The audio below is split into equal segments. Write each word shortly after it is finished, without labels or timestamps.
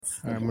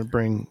right, I'm going to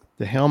bring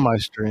the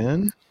Hellmeister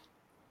in.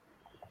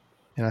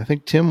 And I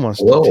think Tim wants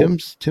Whoa. to.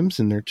 Tim's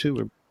in there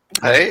too.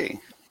 Hey,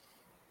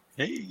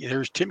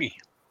 there's Timmy.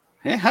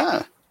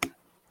 yeah.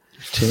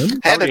 Tim?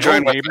 Had to Howdy,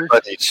 join my neighbor.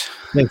 buddies.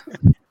 Thanks,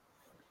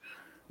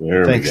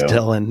 There thanks we go.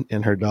 Dylan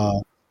and her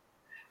dog.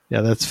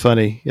 Yeah, that's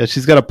funny. Yeah,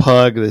 she's got a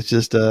pug that's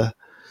just a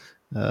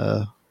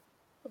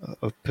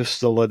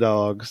Pistola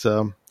dog.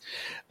 So,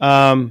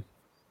 all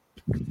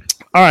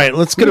right,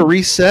 let's get a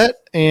reset.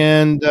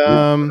 And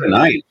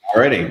Tonight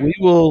already. we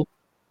will.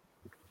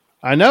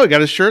 I know,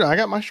 got his shirt. I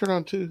got my shirt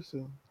on too.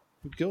 So,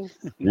 good kill.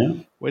 Yeah.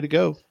 Way to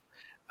go.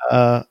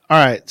 All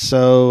right,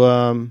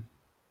 so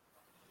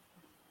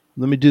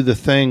let me do the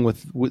thing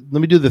with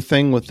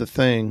the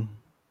thing.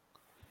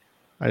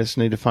 I just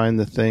need to find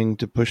the thing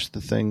to push the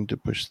thing to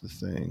push the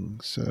thing.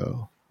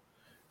 So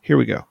here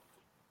we go.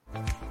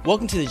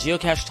 Welcome to the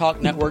Geocache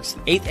Talk Network's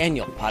 8th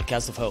annual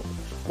Podcast of Hope.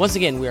 Once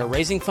again, we are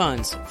raising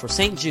funds for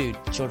St. Jude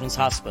Children's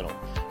Hospital.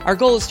 Our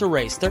goal is to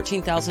raise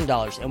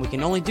 $13,000, and we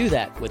can only do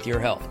that with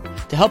your help.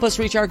 To help us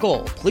reach our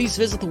goal, please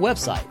visit the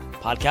website,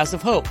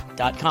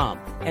 podcastofhope.com,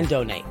 and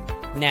donate.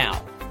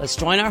 Now, let's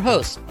join our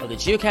host of the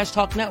Geocache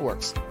Talk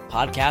Network's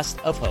Podcast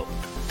of Hope.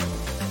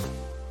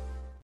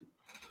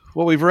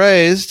 What we've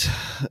raised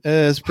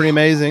is pretty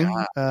amazing.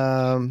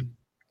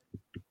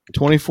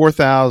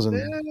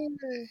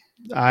 24,000.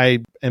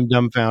 I am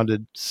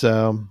dumbfounded.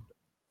 So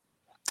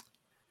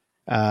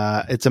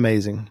it's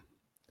amazing.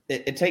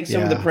 It takes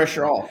some of the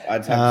pressure off,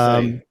 I'd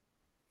have to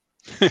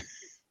say.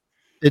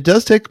 It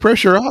does take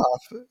pressure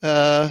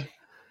off.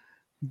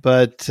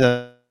 But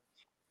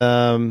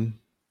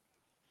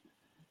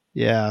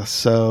yeah,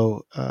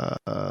 so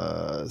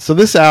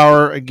this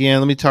hour again,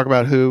 let me talk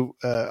about who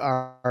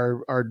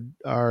our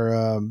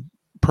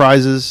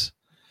prizes,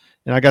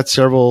 and I got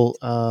several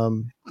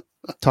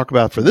talk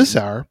about for this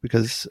hour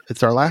because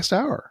it's our last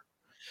hour.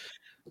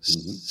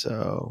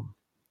 So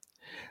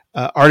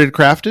Arted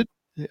Crafted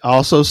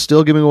also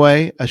still giving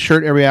away a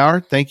shirt every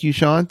hour. Thank you,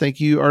 Sean. Thank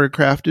you, Arted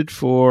Crafted,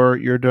 for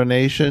your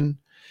donation.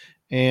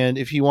 And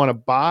if you want to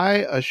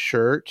buy a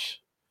shirt,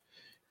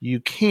 you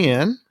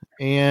can.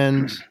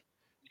 And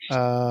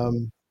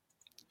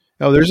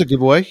there's a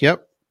giveaway.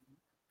 Yep.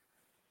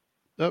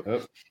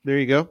 Oh, there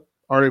you go.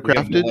 Arted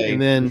Crafted.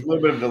 And then there's a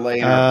little bit of delay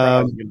in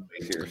our prize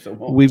giveaways here. So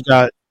we've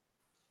got.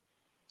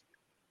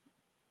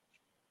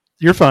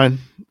 You're fine.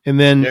 And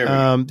then,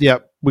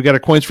 we got a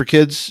Coins for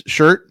Kids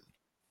shirt.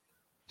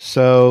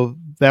 So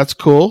that's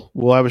cool.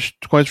 We'll have a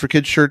Coins for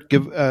Kids shirt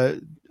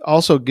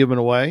also given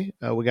away.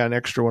 We got an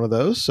extra one of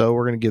those, so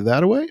we're going to give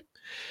that away.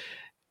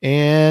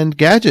 And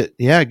Gadget.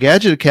 Yeah,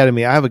 Gadget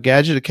Academy. I have a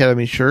Gadget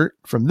Academy shirt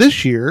from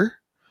this year,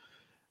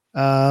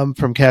 from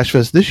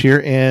CacheFest this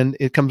year, and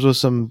it comes with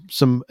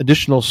some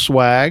additional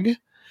swag.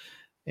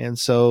 And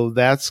so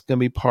that's going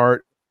to be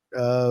part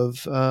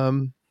of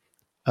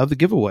the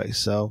giveaway.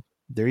 So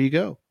there you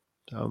go.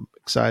 I'm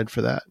excited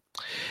for that.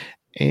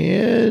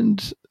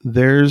 And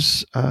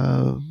there's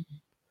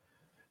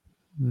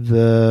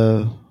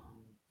the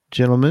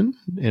gentleman,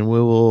 and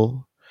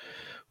we'll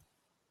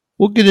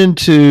get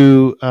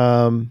into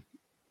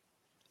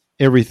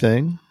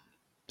everything.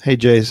 Hey,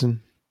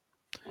 Jason.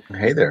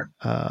 Hey there.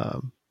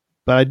 But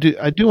I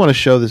do want to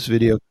show this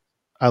video.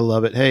 I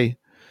love it. Hey,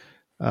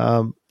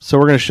 so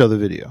we're going to show the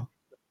video.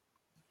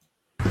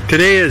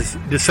 Today is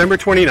December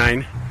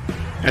 29,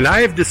 and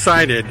I have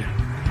decided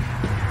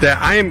that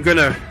I am going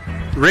to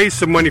raise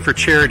some money for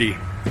charity.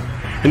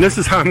 And this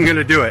is how I'm going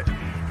to do it.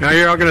 Now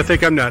you're all going to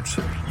think I'm nuts.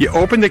 You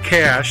open the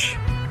cache,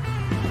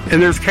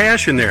 and there's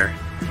cash in there.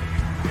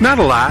 Not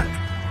a lot.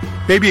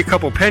 Maybe a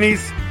couple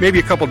pennies, maybe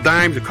a couple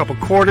dimes, a couple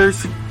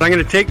quarters. I'm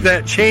going to take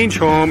that change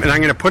home, and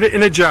I'm going to put it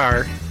in a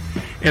jar,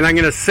 and I'm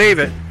going to save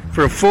it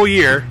for a full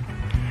year,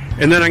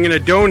 and then I'm going to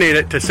donate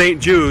it to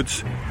St.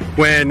 Jude's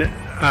when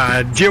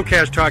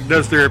Geocache Talk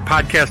does their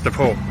Podcast of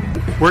Hope.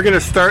 We're going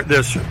to start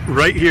this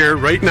right here,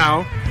 right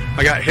now.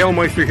 I got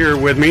Hellmeister here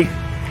with me,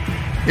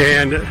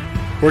 and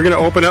we're going to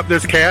open up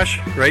this cache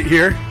right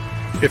here.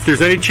 If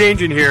there's any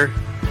change in here,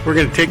 we're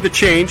going to take the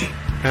change,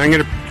 and I'm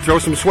going to throw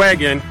some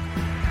swag in,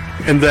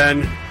 and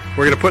then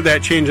we're going to put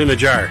that change in the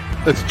jar.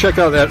 Let's check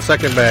out that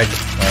second bag.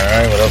 All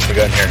right, what else we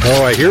got in here?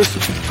 Oh, I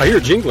hear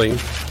jingling.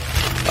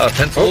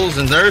 Pencils,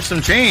 and there's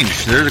some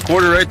change. There's a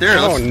quarter right there.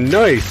 Oh,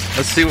 nice.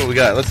 Let's see what we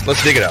got.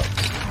 Let's dig it out.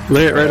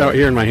 Lay it right out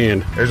here in my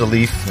hand. There's a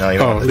leaf. No, you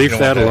Oh, don't leave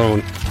that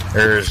alone.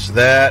 There's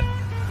that.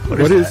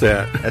 What is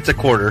that? That's a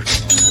quarter.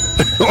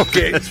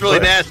 Okay. That's really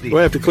nasty.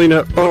 We'll have to clean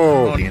up.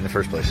 Oh. In the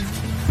first place.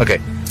 Okay.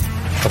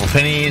 Couple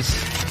pennies.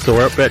 So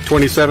we're up at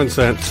 27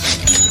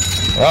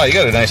 cents. Wow, you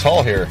got a nice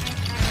haul here.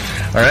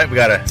 All right, we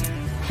got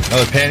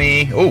another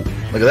penny. Oh,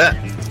 look at that.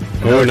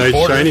 Oh, nice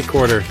quarter. Shiny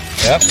quarter.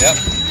 Yep.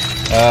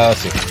 Let's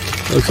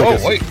see.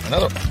 Like wait,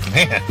 another.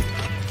 Man.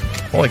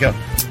 Holy cow.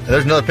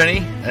 There's another penny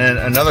and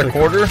another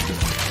quarter.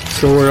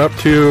 So we're up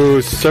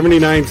to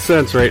 79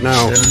 cents right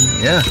now.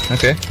 Yeah,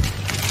 okay.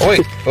 Oh,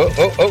 wait.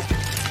 Oh.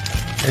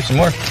 Here's some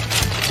more.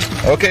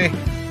 Okay.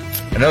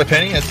 Another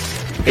penny.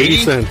 That's 80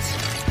 cents.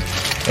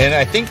 And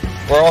I think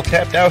we're all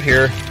tapped out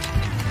here.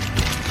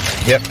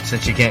 Yep,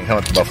 since you can't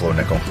count the buffalo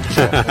nickel.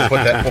 So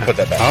we'll put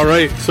that back. All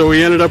right, so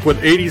we ended up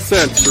with 80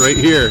 cents right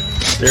here.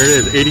 There it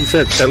is, 80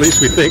 cents, at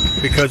least we think,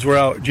 because we're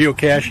out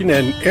geocaching,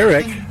 and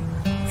Eric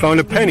found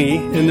a penny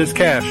in this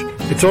cache.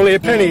 It's only a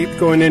penny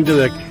going into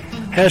the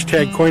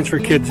hashtag Coins for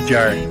Kids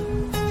jar.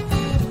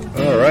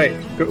 All right,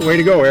 good way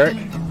to go, Eric.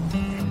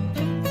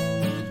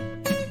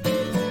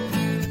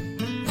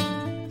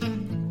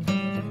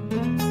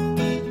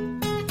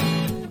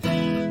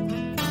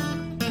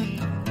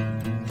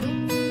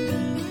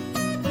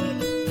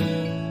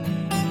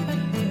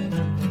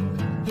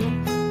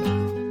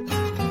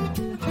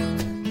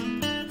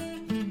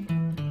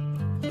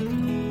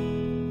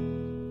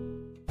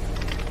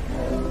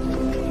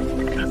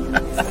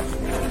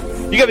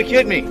 You gotta be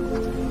kidding me.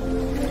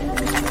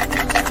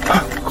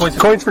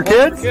 Coins for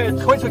kids?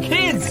 Coins for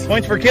kids.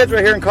 Coins for kids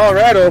right here in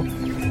Colorado.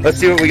 Let's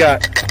see what we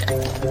got.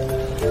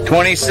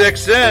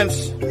 26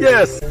 cents.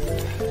 Yes.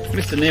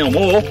 Mr. Neil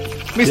Moore.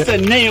 Mr.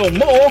 Neil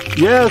Moore.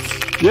 Yes.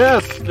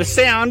 The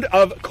sound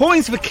of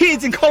Coins for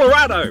Kids in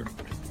Colorado.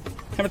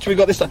 How much have we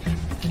got this time?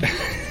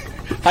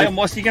 Hey,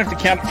 Moss, you're going to have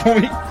to count it for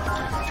me.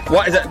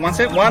 What is that? 1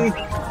 cent? 1,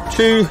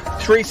 2,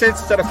 3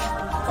 cents? Is that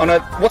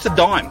what's a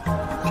dime?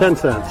 10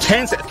 cents.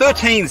 10 cents.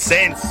 13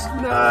 cents.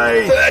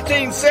 Nice.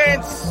 13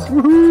 cents.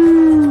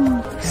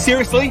 Woohoo.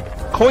 Seriously?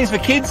 Coins for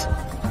Kids?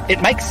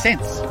 It makes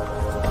sense.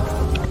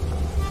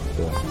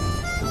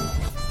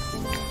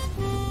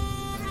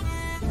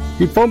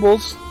 He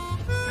fumbles,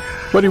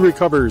 but he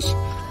recovers.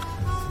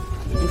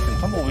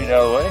 Tumbleweed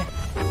out of the way.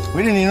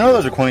 We didn't even know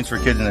those were coins for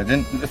kids, and it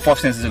didn't. 5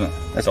 cents, isn't it?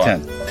 That's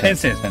 10. 10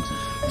 cents. 10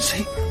 cents.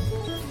 See?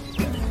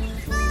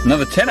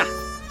 Another tenner.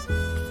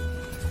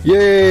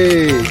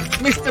 Yay!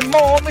 Mr.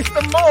 Moore,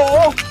 Mr.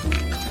 Moore.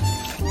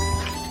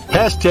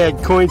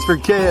 Hashtag Coins for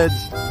Kids.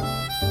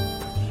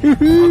 I've got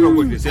to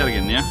work this out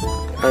again now.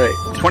 All right.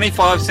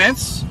 25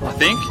 cents, I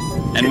think,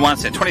 and 1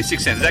 cent.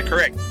 26 cents. Is that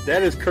correct?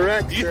 That is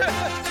correct.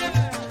 Yeah.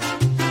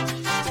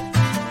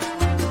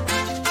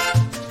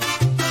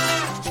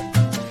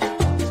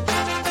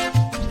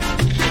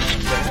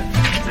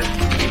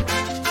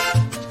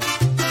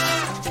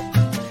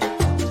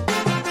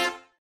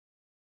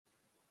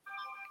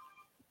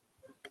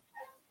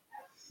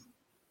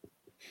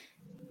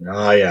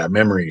 Oh, yeah,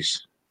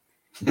 memories.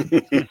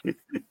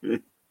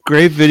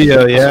 Great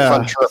video,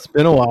 yeah. It's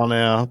been a while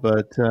now,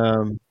 but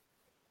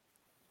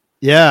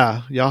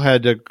yeah, y'all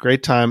had a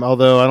great time.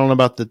 Although I don't know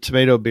about the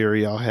tomato beer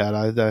y'all had.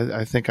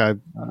 I think I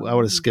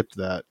would have skipped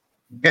that.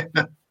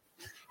 That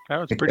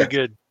was pretty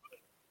good.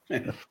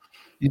 You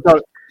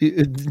thought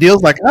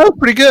Neil's like, oh,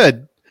 pretty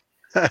good.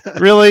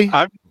 Really?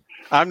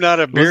 I'm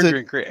not a beer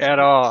drinker at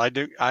all. I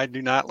do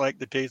not like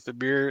the taste of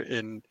beer,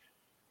 and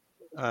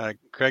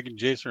Craig and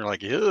Jason are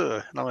like,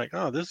 ugh. And I'm like,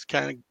 oh, this is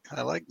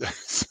I like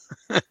this.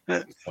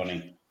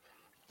 Funny.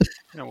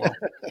 Yeah, well.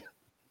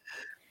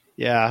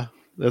 Yeah,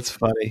 that's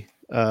funny.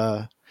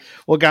 Well,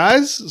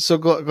 guys, so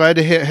glad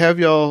to have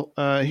y'all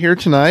here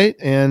tonight,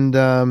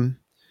 and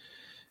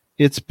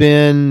it's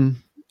been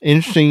an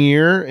interesting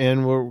year,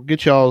 and we'll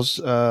get y'all's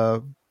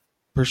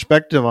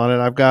perspective on it.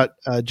 I've got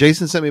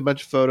Jason sent me a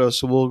bunch of photos,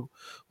 so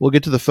we'll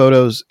get to the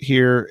photos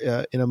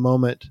here in a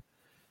moment.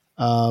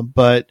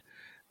 But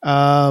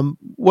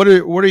what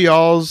are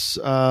y'all's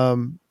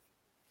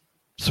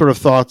sort of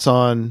thoughts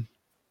on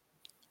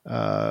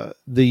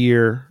the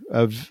year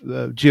of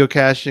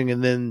geocaching,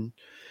 and then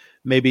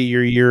maybe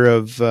your year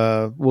of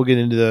we'll get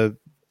into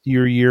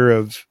your year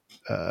of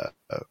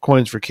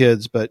Coins for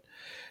Kids, but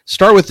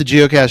start with the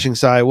geocaching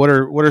side. What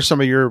are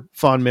some of your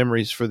fond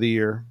memories for the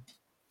year?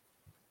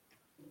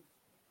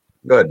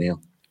 Go ahead,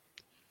 Neil.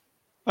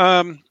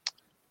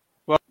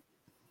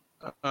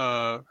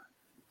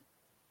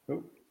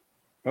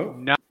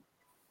 No.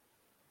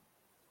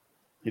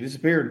 He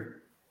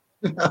disappeared.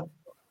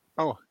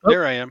 Oh,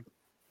 there I am.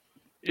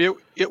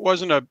 It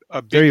wasn't a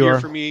big year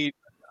for me.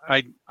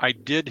 I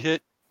did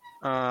hit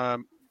my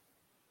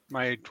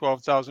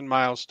 12,000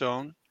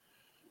 milestone.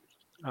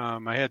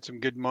 I had some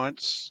good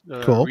months.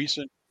 Cool.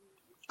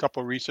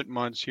 Couple recent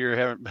months here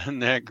haven't been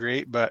that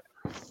great, but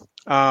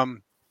I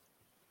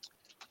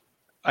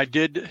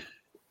did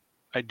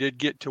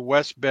get to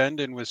West Bend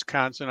in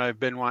Wisconsin. I've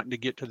been wanting to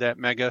get to that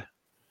mega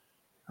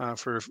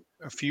for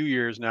a few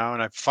years now,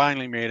 and I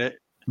finally made it.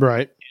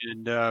 Right.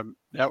 And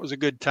that was a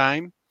good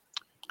time.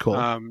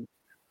 Cool.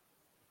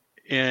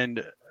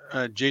 And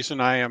Jason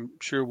and I, I'm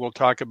sure we'll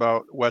talk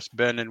about West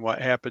Bend and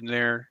what happened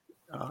there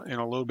in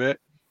a little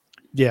bit.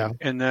 Yeah.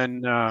 And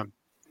then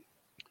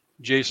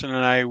Jason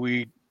and I,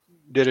 we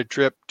did a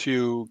trip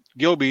to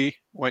Gilby,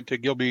 went to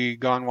Gilby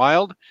Gone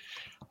Wild.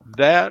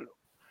 That,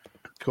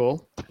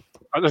 cool.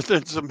 other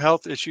than some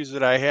health issues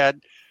that I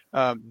had,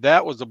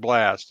 that was a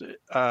blast.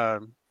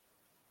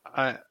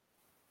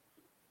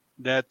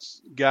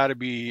 That's got to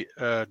be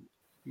a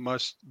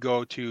must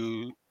go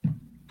to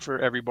for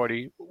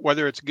everybody,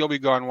 whether it's Gilby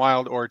Gone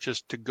Wild or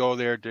just to go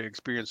there to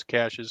experience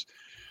caches.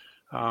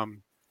 Right.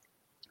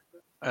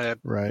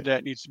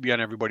 That needs to be on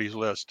everybody's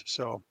list.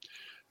 So,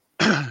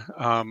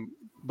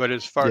 but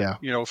as far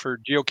for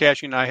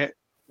geocaching,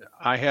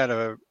 I had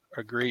a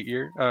a great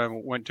year.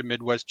 Went to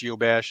Midwest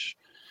Geobash.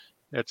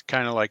 That's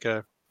kind of like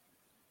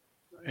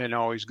an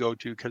always go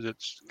to because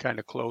it's kind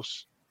of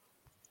close.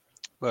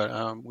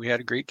 But we had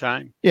a great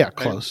time. Yeah,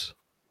 close.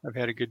 I've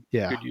had a good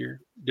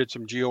year. Did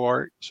some geo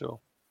art, so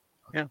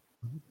yeah.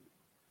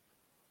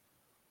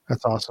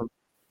 That's awesome.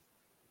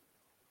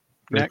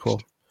 Very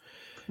cool.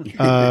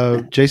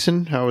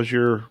 Jason, how was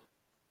your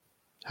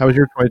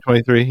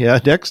 2023? Yeah,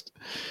 next.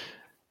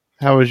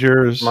 How was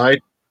yours? My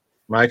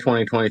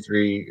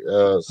 2023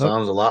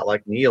 sounds a lot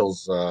like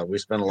Neil's. We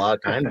spent a lot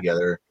of time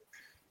together,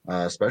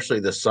 especially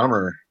this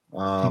summer.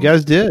 You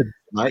guys did.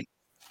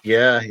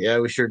 Yeah,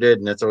 we sure did,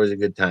 and that's always a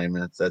good time.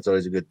 That's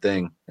always a good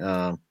thing.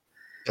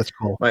 That's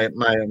cool. My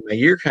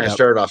year kind of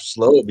started off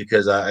slow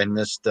because I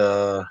missed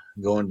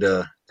going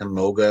to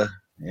Moga.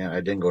 Yeah,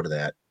 I didn't go to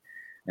that,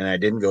 and I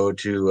didn't go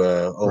to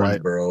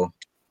Owensboro,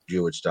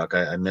 Jewwoodstock.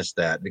 I missed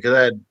that because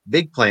I had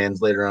big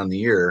plans later on in the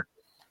year,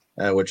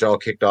 which all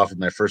kicked off with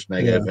my first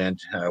mega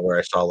event where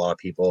I saw a lot of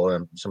people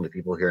and some of the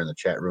people here in the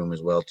chat room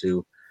as well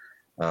too.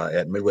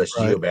 At Midwest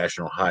Geobash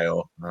in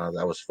Ohio.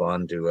 That was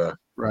fun to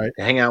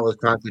hang out with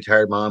Chronically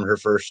Tired Mom, her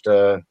first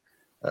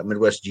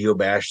Midwest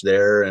Geobash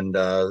there, and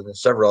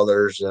several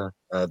others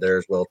there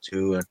as well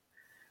too.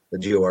 The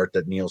geo art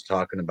that Neil's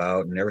talking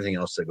about, and everything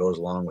else that goes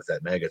along with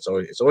that mega. It's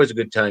always a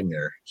good time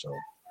there. So,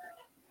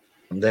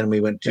 and then we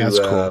went to it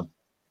was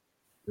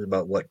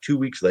about 2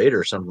 weeks later,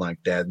 or something like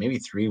that, maybe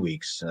 3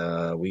 weeks.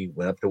 We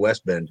went up to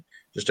West Bend,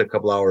 just a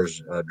couple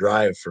hours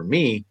drive for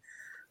me,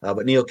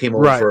 but Neil came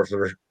over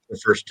for the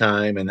first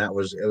time, and it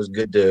was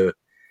good to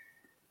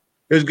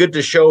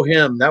show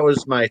him. That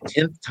was my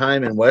 10th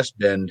time in West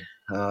Bend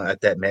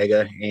at that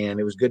mega, and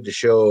it was good to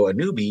show a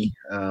newbie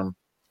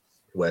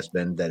West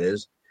Bend, that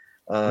is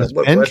what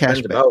West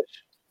Bend's about.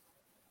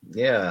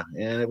 Yeah,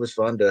 and it was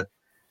fun to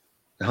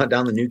hunt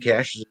down the new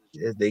caches.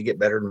 They get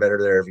better and better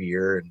there every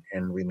year,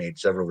 and we made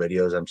several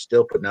videos. I'm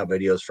still putting out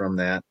videos from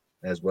that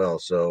as well.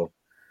 So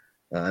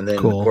and then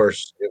of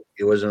course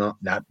it was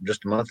not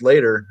just a month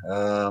later,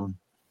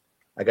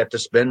 I got to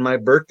spend my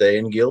birthday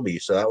in Gilby,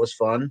 so that was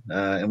fun.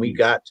 And we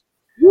got,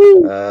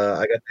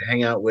 I got to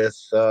hang out with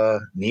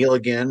Neil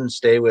again and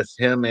stay with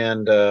him.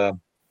 And Bell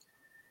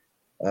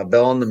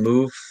on the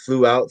Move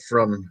flew out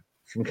from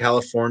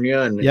California,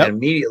 and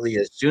immediately,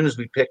 as soon as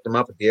we picked him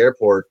up at the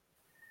airport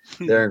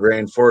there in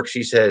Grand Forks,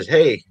 she says,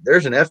 "Hey,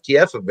 there's an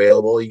FTF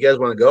available. You guys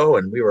want to go?"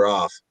 And we were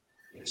off.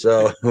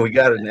 So we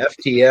got an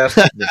FTF.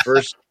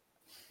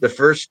 The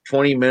first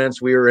 20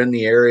 minutes we were in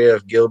the area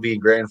of Gilby,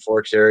 Grand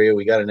Forks area.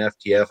 We got an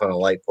FTF on a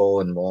light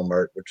pole in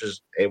Walmart, which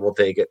is, hey, we'll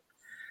take it.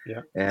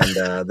 Yeah.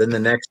 And then the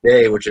next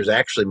day, which is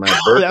actually my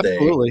birthday,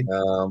 we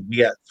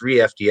got 3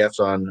 FTFs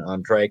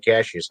on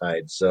Triacaceous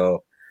hide.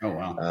 So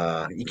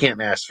you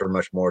can't ask for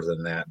much more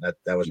than that.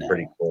 That was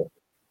pretty cool.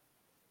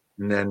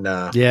 And then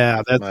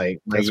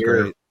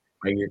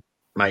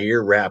my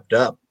year wrapped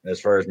up as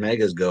far as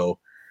megas go.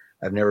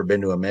 I've never been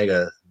to a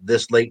mega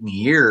this late in the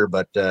year,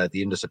 but at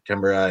the end of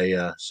September,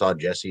 I saw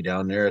Jesse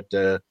down there at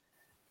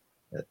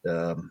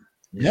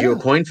Geo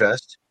Coin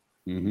Fest.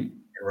 Mm-hmm.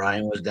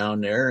 Ryan was down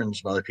there, and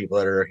some other people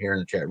that are here in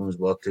the chat room as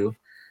well too,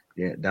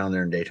 down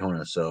there in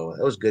Daytona. So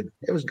it was good.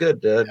 It was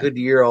good. Good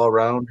year all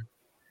around.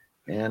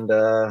 And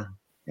of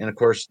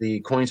course, the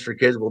Coins for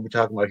Kids we'll be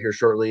talking about here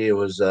shortly. It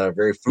was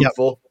very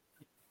fruitful,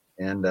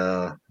 and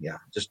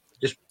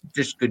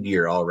just good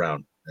year all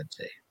around. I'd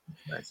say.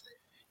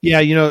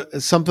 Yeah,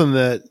 something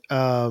that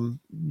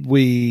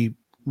we've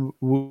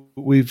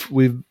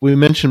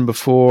mentioned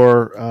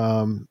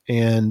before,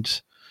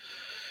 and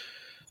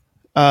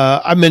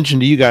I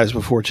mentioned to you guys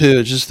before too.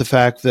 It's just the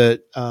fact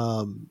that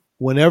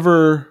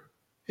whenever,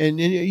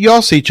 and you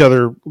all see each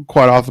other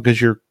quite often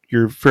because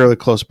you're fairly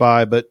close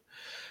by, but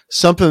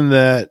something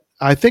that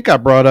I think I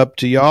brought up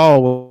to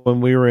y'all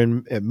when we were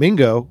at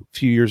Mingo a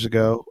few years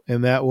ago,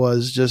 and that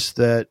was just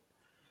that.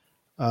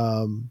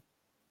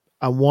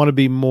 I want to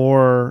be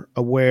more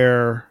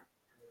aware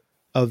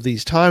of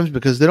these times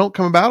because they don't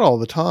come about all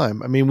the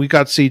time. I mean, we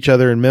got to see each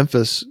other in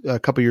Memphis a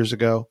couple years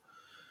ago.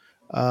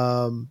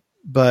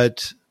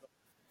 But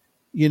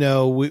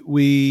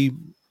we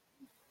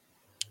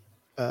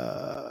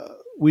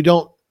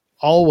don't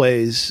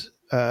always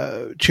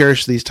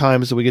cherish these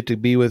times that we get to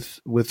be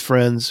with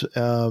friends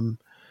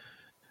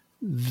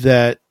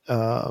that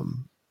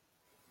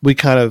we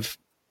kind of,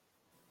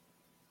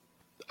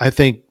 I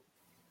think,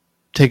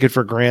 take it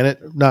for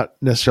granted. Not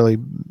necessarily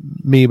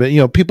me,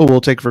 but people will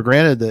take for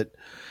granted that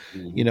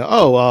I'm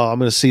going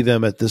to see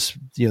them at this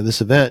this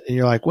event, and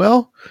you're like,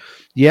 well,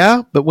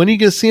 yeah, but when are you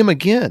going to see them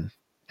again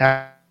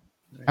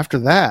after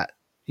that?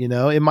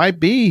 It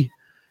might be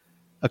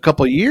a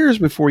couple of years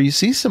before you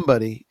see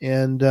somebody,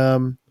 and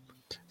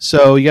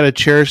so you got to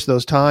cherish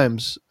those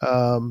times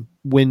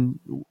when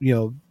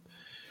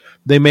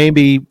they may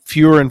be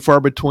fewer and far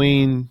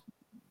between,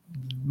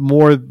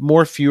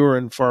 more fewer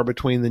and far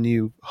between than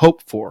you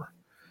hope for.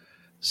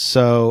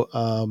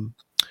 So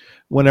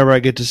whenever I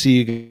get to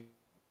see you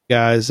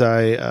guys,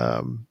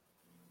 I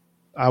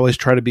always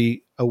try to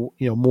be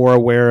more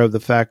aware of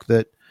the fact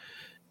that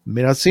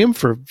may not see them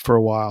for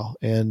a while.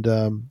 And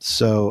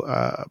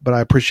but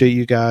I appreciate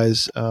you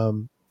guys,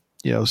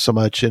 so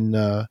much.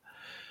 And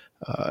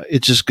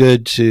it's just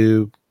good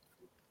to,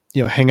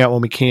 hang out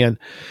when we can.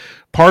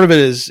 Part of it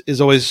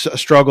is always a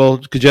struggle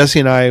because Jesse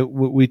and I,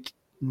 we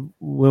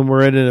when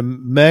we're in a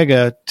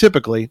mega,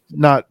 typically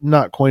not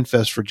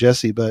CoinFest for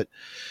Jesse, but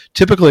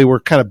typically we're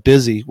kind of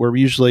busy. We're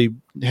usually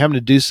having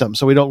to do something,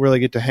 so we don't really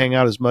get to hang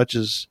out as much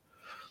as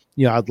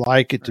I'd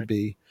like it to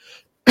be.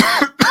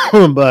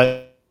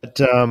 But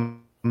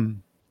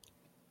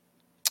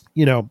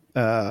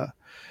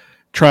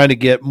trying to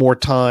get more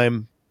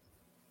time,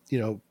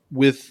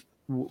 with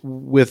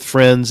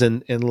friends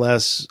and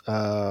less,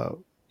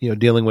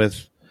 dealing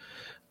with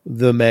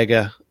the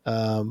mega.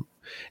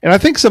 And I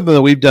think something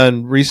that we've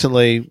done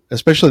recently,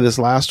 especially this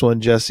last one,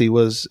 Jesse,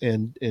 was,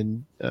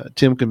 and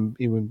Tim can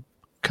even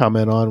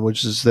comment on,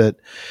 which is that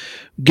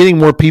getting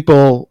more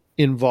people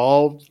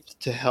involved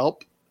to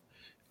help,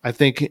 I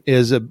think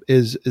is a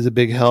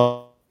big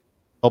help,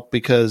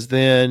 because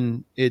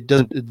then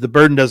the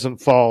burden doesn't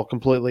fall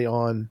completely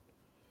on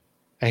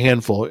a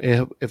handful.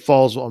 It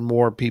falls on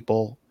more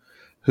people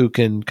who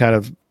can kind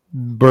of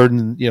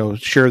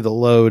share the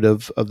load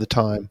of the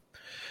time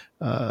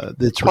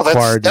that's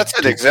required. That's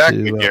it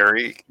exactly,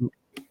 Gary.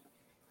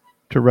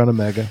 To run a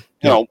mega,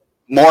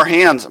 more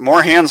hands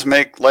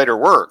make lighter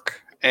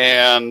work.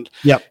 And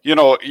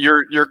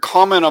your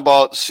comment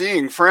about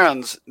seeing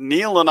friends,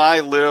 Neil and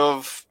I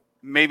live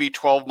maybe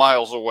 12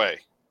 miles away,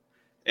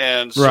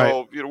 and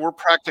so we're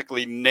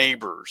practically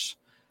neighbors.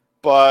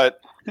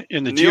 But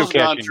Neil's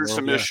gone through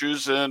some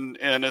issues, and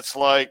it's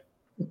like,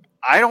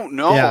 I don't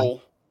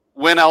know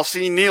when I'll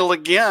see Neil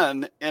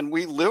again, and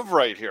we live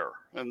right here,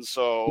 and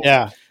so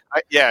the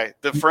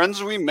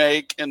friends we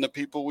make and the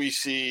people we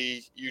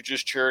see, you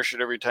just cherish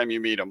it every time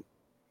you meet them.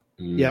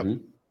 Yep.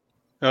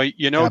 Well,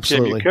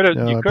 Tim, you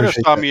could have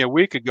saw me a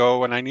week ago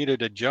when I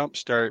needed a jump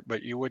start,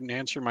 but you wouldn't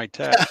answer my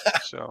text.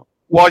 So,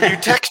 well, you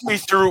text me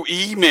through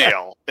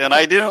email, and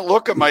I didn't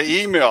look at my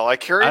email. I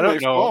carried my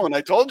phone. I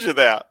told you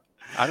that.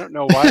 I don't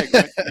know why I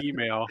got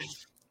email.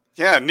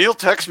 Yeah, Neil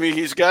texts me.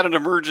 He's got an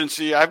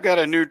emergency. I've got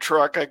a new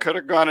truck. I could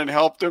have gone and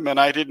helped him, and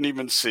I didn't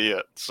even see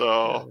it.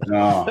 So,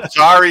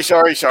 sorry.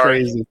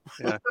 Crazy.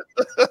 Yeah.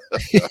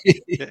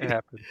 It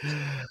happened.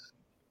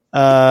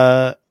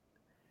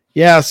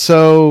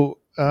 So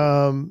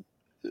I'll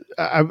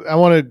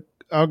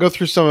go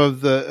through some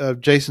of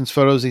Jason's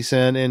photos he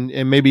sent,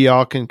 and maybe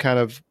y'all can kind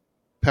of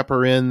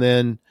pepper in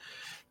then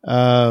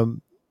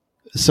some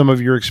of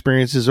your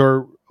experiences,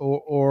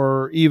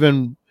 or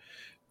even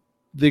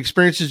the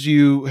experiences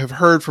you have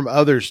heard from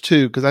others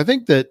too. Because I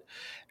think that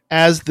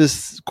as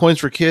this Coins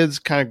for Kids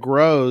kind of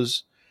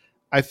grows,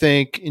 I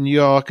think, and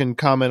you all can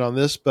comment on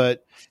this,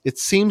 but it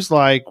seems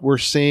like we're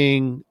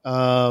seeing,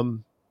 as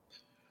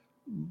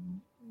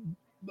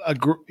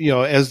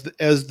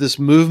this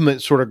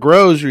movement sort of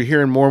grows, you're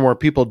hearing more and more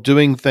people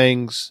doing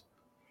things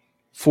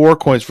for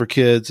Coins for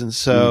Kids. And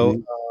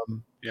so,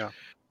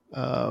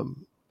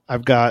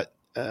 I've got,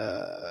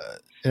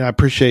 and I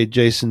appreciate,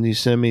 Jason, you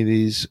send me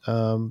these.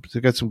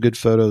 I've got some good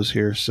photos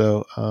here.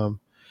 So, I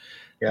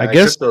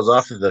guess took those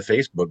off of the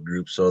Facebook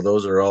group. So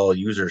those are all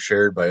user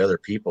shared by other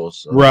people.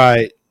 So.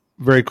 Right.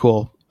 Very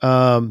cool.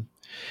 So,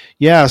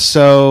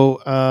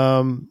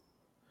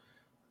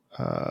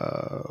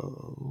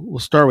 we'll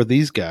start with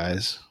these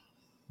guys.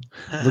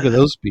 Look at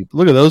those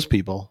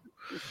people.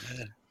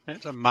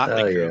 That's a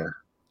motley crew. Yeah.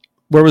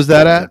 Where was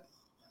that at?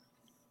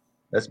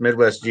 That's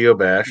Midwest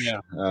Geobash. Yeah.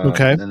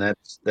 Okay. And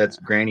that's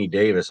Granny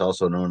Davis,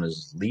 also known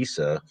as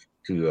Lisa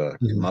to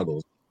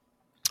Muggles.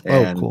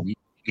 And cool. You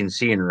can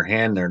see in her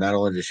hand there, not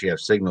only does she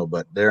have signal,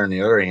 but there on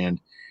the other hand,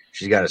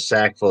 she's got a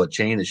sack full of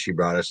chain that she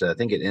brought us. I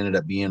think it ended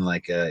up being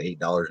like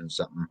 $8 and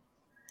something.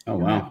 Oh,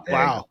 wow.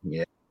 Wow.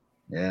 Yeah.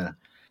 Yeah.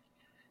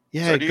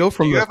 Yeah, So go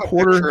from do you the have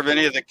quarter. a picture of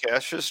any of the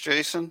caches,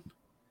 Jason?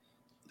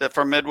 That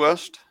from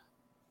Midwest?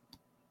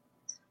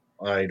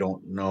 I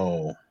don't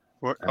know.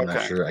 I'm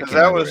not sure. I can't that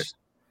remember was. it.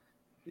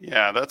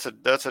 Yeah,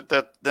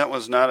 that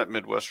was not at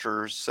Midwest,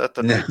 or is that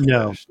the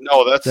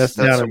No, that's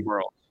somewhere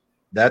else.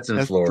 That's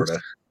in Florida.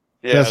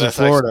 That's in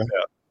Florida.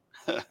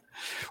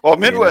 Well,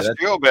 Midwest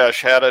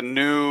Geobash had a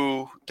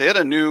new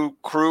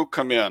crew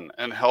come in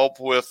and help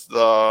with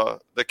the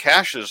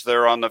caches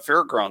there on the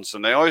fairgrounds,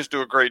 and they always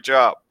do a great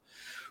job.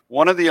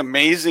 One of the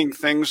amazing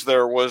things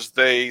there was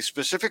they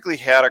specifically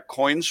had a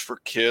Coins for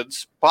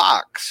Kids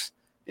box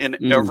in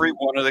every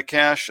one of the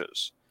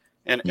caches,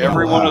 and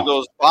every one of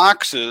those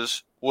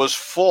boxes was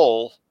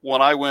full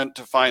when I went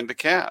to find the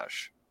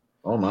cache.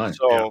 Oh my!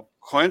 So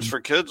Coins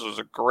for Kids was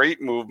a great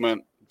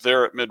movement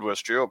there at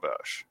Midwest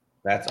Geobash.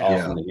 That's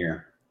awesome to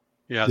hear.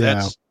 Yeah,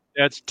 that's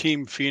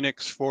Team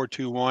Phoenix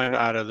 421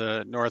 out of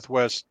the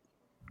Northwest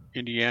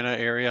Indiana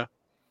area.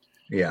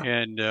 Yeah,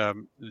 and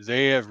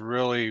they have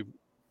really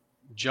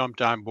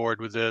jumped on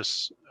board with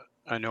this.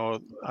 I know.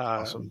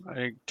 Awesome. I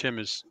think Tim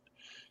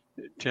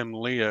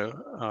Leah,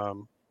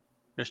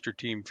 Mr.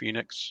 Team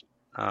Phoenix.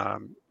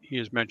 He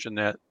has mentioned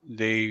that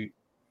they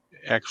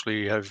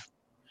actually have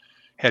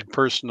had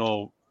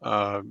personal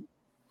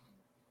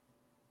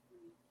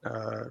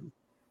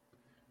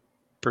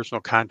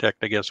personal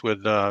contact, I guess,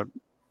 with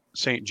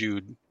St.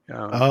 Jude.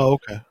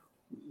 Okay.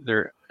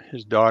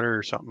 His daughter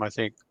or something, I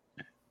think,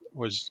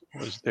 was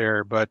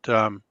there. But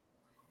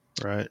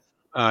right.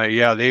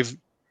 Yeah, they've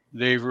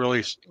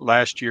really,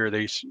 last year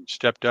they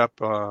stepped up.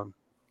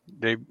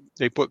 They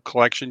put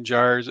collection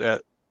jars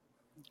at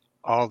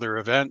all their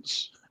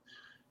events,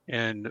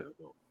 and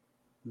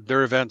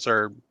their events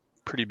are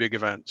pretty big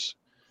events.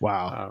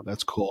 Wow,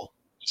 that's cool.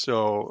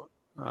 So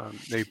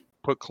they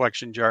put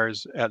collection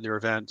jars at their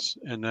events,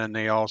 and then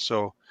they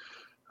also,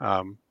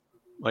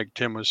 like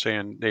Tim was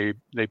saying, they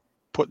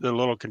put the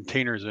little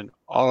containers in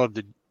all of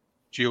the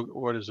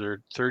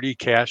 30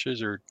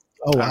 caches or.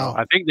 Oh wow!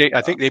 I think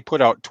they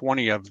put out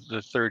 20 of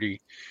the 30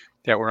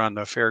 that were on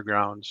the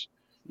fairgrounds,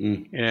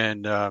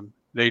 and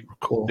they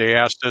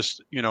asked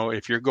us,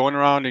 if you're going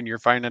around and you're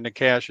finding the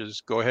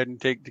caches, go ahead and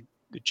take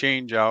the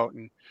change out.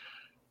 And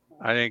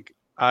I think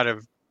out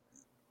of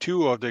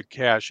 2 of the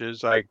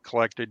caches I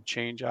collected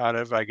change out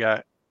of,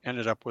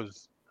 ended up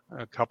with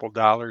a couple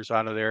dollars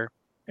out of there,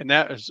 and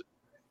that is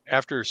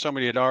after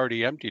somebody had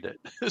already emptied it.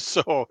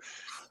 So,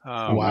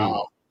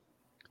 wow!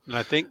 And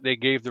I think they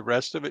gave the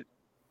rest of it.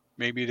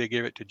 Maybe they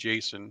gave it to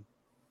Jason.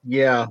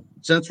 Yeah.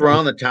 Since we're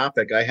on the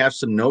topic, I have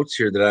some notes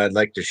here that I'd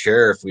like to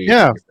share. If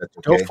that's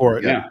okay. Go for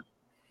it. Yeah,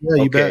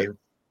 you bet.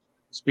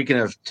 Speaking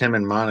of Tim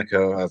and Monica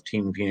of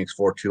Team Phoenix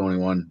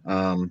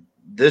 4221,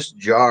 this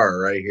jar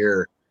right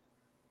here,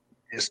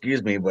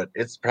 excuse me, but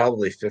it's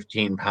probably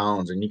 15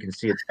 pounds, and you can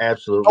see it's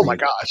absolutely oh my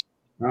gosh,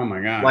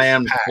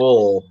 slammed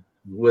full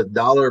with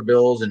dollar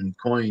bills and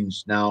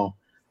coins. Now,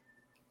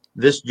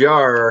 this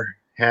jar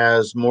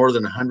has more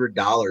than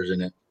 $100 in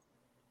it.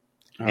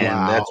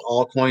 And that's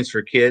all coins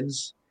for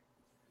kids.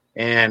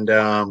 And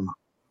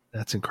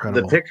that's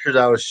incredible. The pictures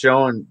I was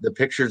showing, the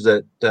pictures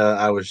that I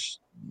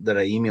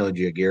emailed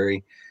you,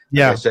 Gary.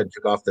 Yeah, like I said,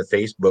 took off the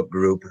Facebook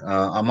group.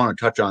 I'm going to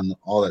touch on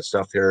all that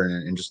stuff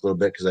here in just a little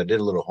bit because I did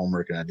a little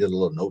homework and I did a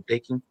little note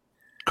taking.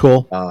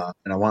 Cool.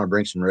 And I want to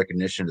bring some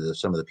recognition to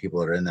some of the people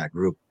that are in that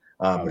group.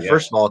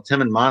 First of all,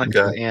 Tim and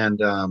Monica and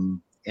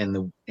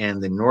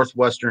the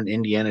Northwestern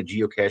Indiana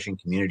geocaching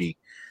community.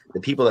 The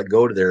people that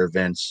go to their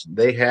events,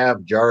 they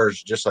have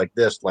jars just like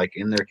this, like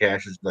in their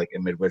caches, like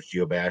in Midwest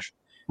GeoBash.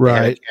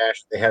 Right.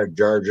 They had a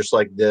jar just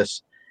like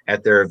this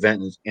at their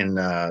event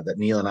that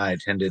Neil and I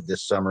attended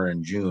this summer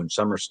in June.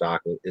 Summer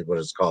Stock is what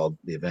it's called,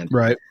 the event.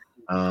 Right.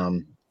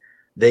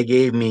 They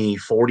gave me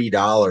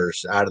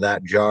 $40 out of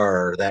that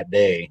jar that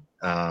day,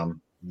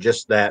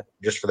 just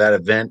for that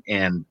event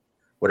and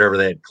whatever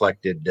they had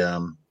collected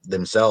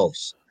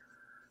themselves.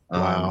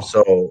 Wow.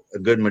 So a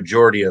good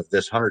majority of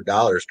this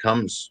 $100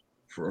 comes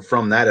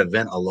from that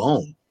event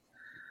alone.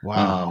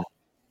 Wow.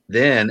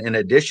 Then in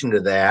addition to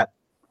that,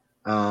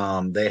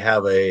 they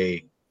have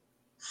a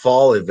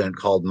fall event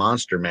called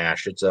Monster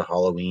Mash. It's a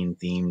Halloween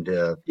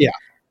themed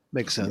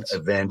makes sense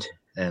event,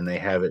 and they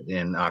have it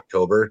in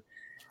October.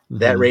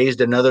 That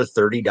raised another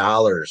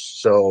 $30.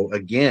 So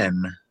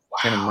again,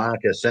 Ken and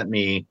Monica sent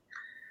me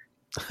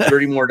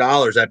 $30 more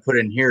I put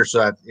in here.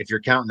 So if you're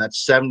counting,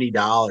 that's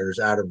 $70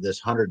 out of this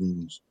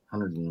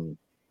 $115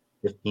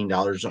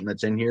 something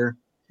that's in here.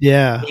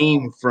 Yeah,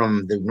 came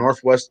from the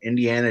Northwest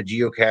Indiana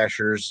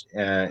geocachers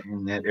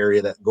in that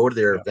area that go to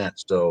their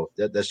events. So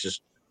that's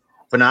just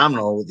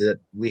phenomenal that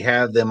we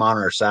have them on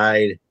our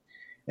side,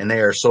 and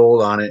they are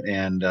sold on it,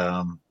 and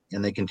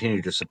they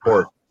continue to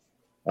support.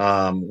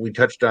 We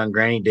touched on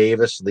Granny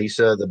Davis,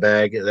 Lisa, the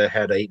bag that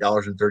had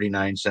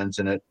 $8.39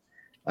 in it.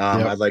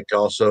 I'd like to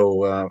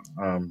also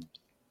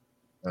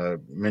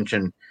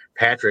mention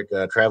Patrick,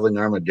 Traveling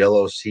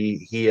Armadillos.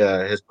 He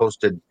has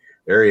posted.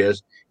 There he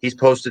is. He's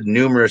posted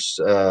numerous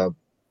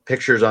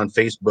pictures on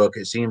Facebook.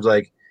 It seems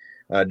like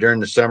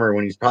during the summer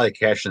when he's probably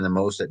caching the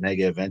most at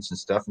mega events and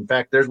stuff. In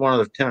fact, there's one of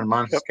the Tim and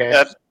Monica's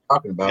caches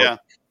talking about. Yeah.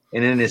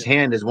 And in his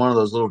hand is one of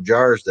those little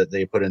jars that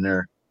they put in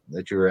there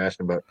that you were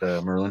asking about,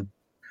 Merlin.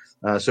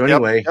 So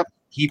anyway,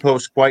 he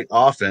posts quite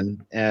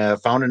often.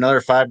 Found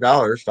another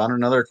 $5, found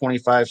another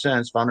 25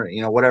 cents, found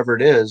whatever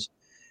it is.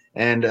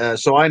 And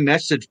so I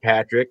messaged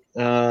Patrick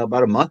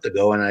about a month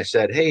ago, and I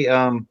said, "Hey,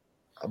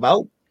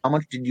 about how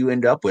much did you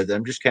end up with?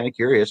 I'm just kind of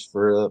curious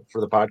for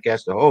the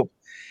podcast of hope."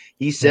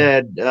 He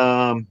said,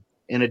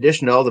 in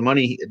addition to all the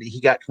money,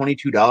 he got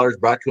 $22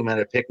 brought to him at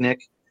a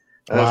picnic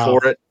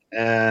for it,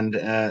 and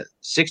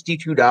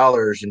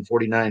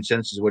 $62.49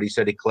 is what he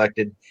said he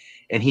collected,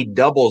 and he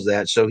doubles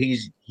that. So he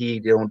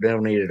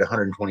donated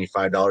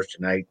 $125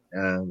 tonight.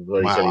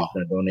 What he said he's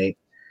going to donate.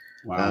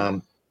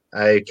 Wow.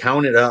 I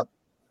counted up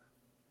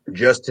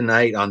just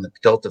tonight on the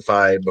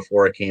Tiltify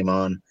before I came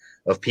on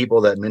of people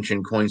that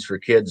mentioned Coins for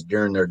Kids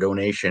during their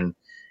donation,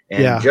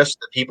 and just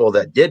the people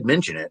that did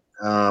mention it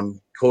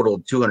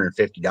totaled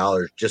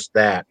 $250. Just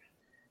that.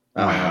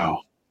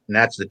 Wow. And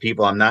that's the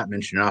people I'm not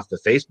mentioning off the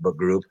Facebook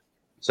group,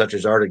 such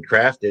as Arted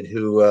Crafted,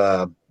 who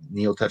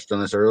Neil touched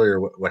on this earlier.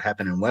 What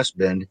happened in West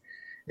Bend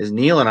is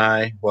Neil and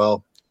I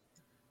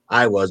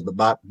was,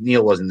 but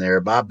Neil wasn't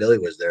there. Bob Billy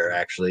was there,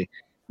 actually.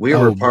 We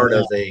were part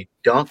of a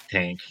dunk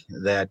tank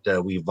that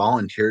we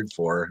volunteered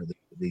for.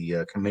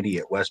 the committee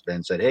at West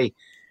Bend said, "Hey,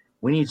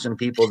 we need some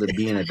people to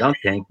be in a dunk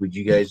tank. Would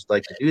you guys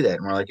like to do that?"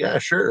 And we're like, "Yeah,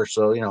 sure."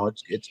 So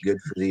it's good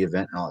for the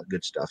event and all that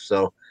good stuff.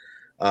 So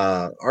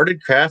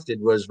Arted Crafted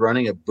was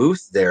running a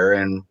booth there,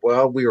 and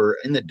while we were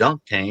in the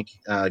dunk tank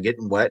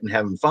getting wet and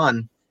having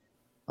fun,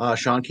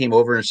 Sean came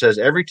over and says,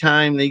 "Every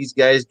time these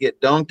guys get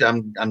dunked,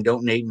 I'm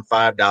donating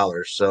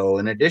 $5." So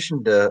in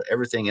addition to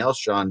everything else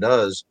Sean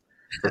does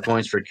for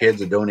Coins for Kids,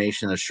 the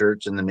donation of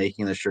shirts and the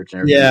making of the shirts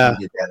and everything,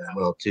 he did that as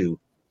well too.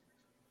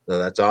 So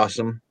that's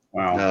awesome.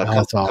 Wow,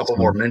 a couple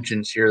more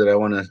mentions here that I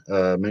want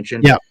to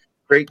mention. Yeah,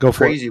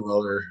 Crazy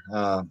Welder,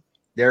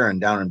 Darren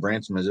down in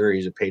Branson, Missouri.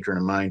 He's a patron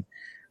of mine.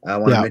 I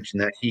want to mention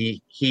that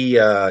he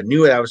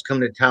knew I was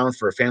coming to town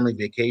for a family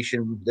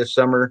vacation this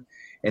summer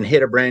and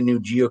hit a brand new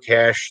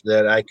geocache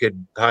that I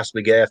could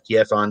possibly get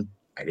FTF on.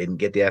 I didn't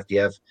get the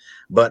FTF,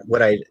 but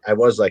what I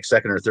was like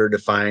second or third to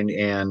find,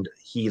 and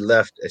he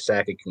left a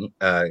sack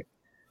of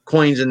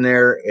coins in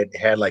there. It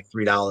had like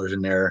 $3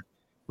 in there.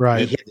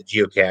 Right. He hit the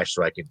geocache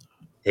so I could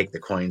take the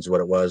coins,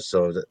 what it was.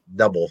 So the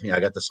double, I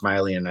got the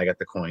smiley and I got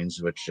the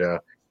coins, which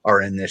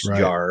are in this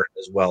jar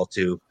as well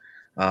too.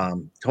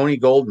 Tony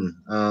Golden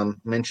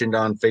mentioned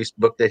on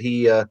Facebook that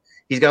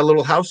he's got a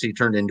little house he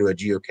turned into a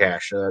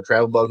geocache,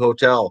 Travel Bug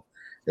Hotel.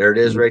 There it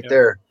is right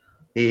there.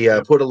 He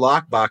put a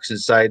lockbox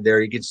inside there.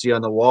 You can see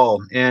on the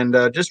wall. And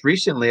just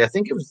recently, I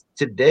think it was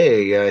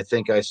today, I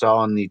think I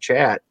saw in the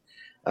chat,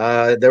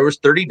 there was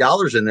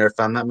 $30 in there, if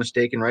I'm not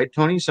mistaken, right,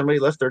 Tony? Somebody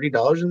left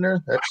 $30 in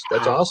there.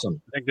 That's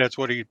awesome. I think that's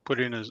what he put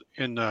in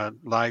the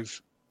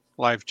live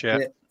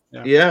chat.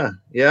 Yeah.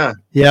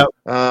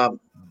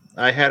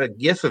 I had a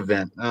GIF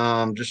event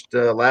just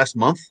last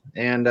month,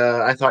 and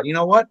I thought, you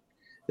know what,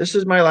 this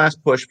is my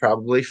last push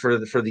probably for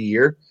the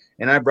year,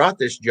 and I brought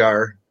this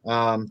jar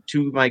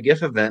to my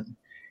GIF event,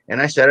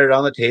 and I set it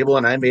on the table,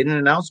 and I made an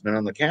announcement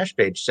on the cash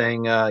page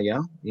saying,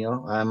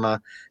 I'm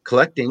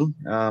collecting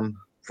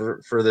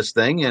for this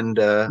thing, and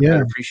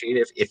I'd appreciate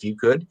it if you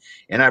could.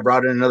 And I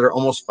brought in another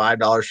almost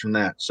 $5 from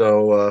that.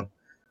 So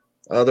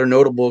other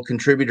notable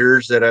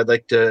contributors that I'd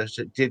like to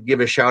give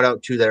a shout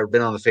out to that have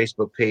been on the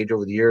Facebook page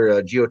over the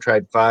year: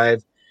 GeoTribe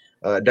 5,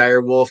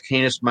 Dire Wolf,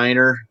 Canis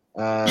Miner,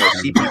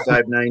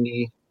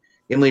 CP590,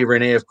 Emily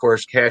Renee, of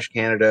course, Cash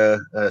Canada,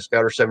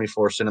 Scouter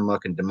 74,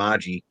 Cinemuck, and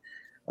Damaji.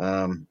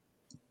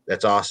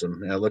 That's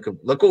awesome. Look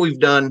what we've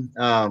done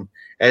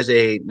as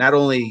not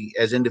only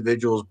as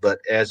individuals but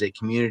as a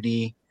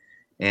community,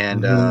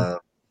 and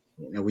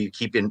we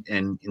keep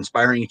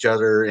inspiring each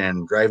other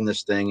and driving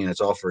this thing, and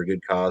it's all for a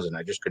good cause. And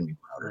I just couldn't be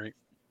prouder.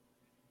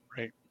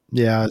 Right.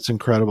 Yeah, it's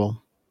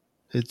incredible.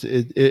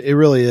 It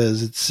really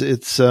is.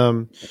 It's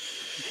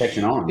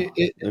catching on.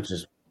 Which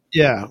is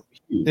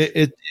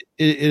it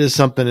is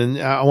something, and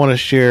I want to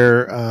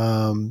share.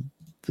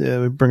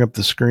 Let me bring up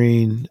the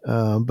screen.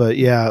 But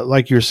yeah,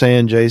 like you're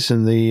saying,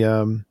 Jason,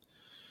 the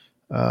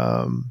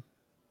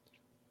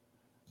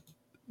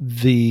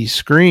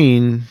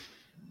screen.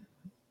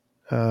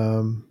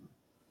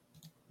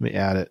 Let me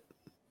add it.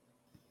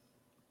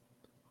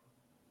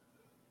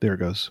 There it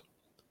goes.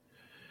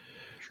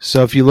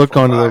 So if you look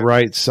onto the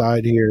right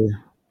side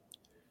here,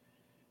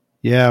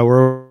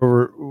 we're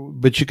over,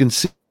 but you can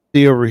see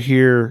over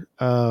here,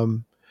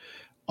 all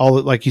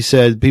like you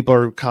said, people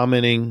are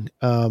commenting,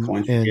 Coins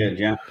for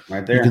Kids,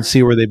 right there. You can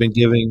see where they've been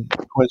giving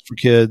Coins for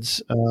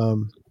Kids.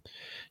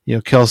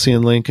 Kelsey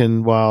and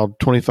Lincoln Wild,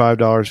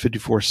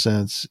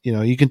 $25.54.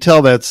 You can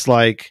tell that's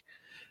like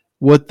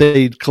what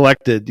they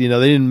collected. They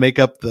didn't make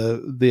up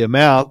the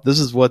amount. This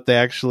is what they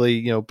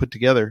actually put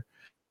together.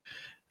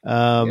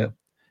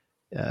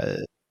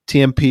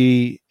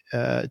 TMP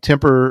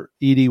Temper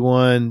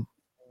ED1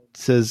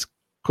 says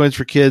Coins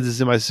for Kids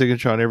is in my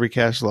signature on every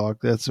cash log.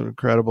 That's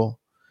incredible.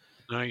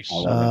 Nice.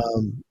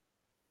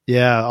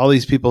 All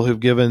these people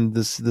who've given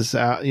this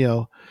out,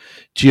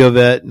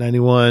 GeoVet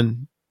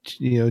 91,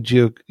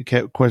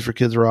 Coins for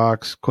Kids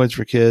rocks, Coins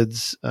for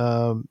Kids,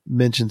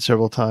 mentioned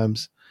several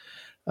times.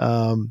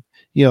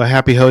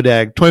 Happy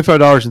Hodag,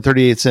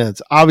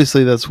 $25.38.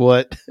 Obviously that's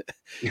what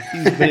he's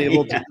been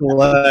able to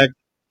collect.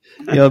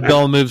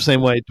 Bell Move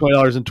same way,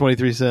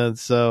 $20.23.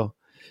 So,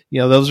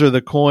 those are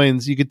the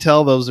coins. You could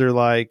tell those are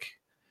like,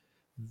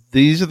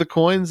 these are the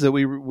coins that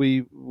we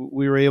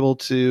were able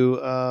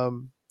to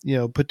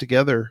put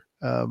together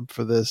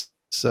for this.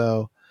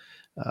 So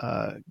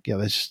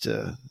that's just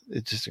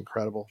it's just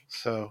incredible.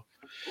 So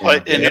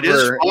and it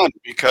is fun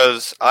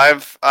because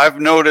I've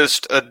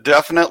noticed a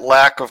definite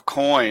lack of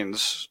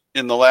coins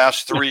in the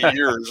last 3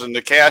 years in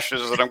the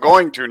caches that I'm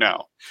going to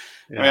now.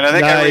 I mean, I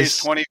think I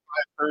raised $25,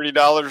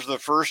 $30 the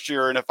first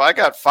year, and if I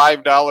got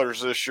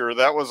 $5 this year,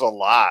 that was a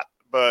lot.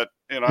 But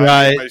I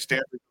made my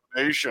standard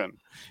donation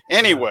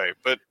anyway.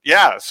 But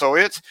so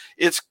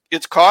it's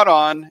caught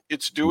on,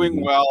 it's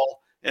doing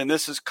well, and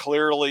this is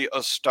clearly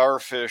a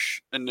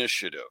Starfish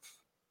initiative.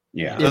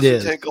 Yeah, it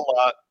doesn't take a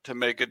lot to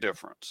make a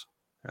difference.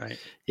 Right.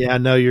 Yeah,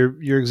 no,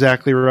 you're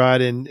exactly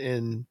right,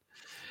 and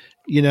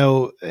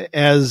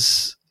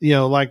as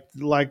like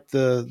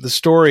the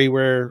story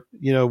where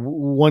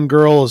one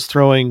girl is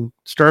throwing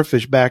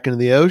starfish back into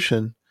the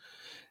ocean,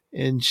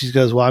 And she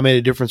goes, well, I made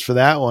a difference for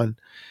that one.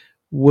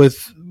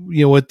 With,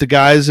 what the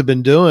guys have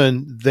been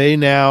doing, they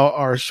now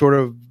are sort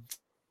of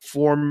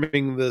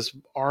forming this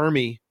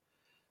army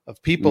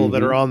of people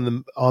that are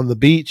on the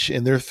beach,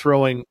 and they're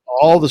throwing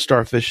all the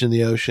starfish in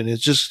the ocean.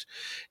 It's just,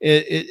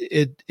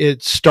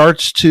 it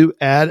starts to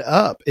add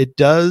up. It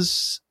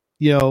does,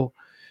 I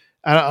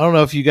don't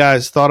know if you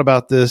guys thought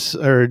about this,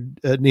 or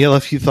Neil,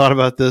 if you thought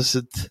about this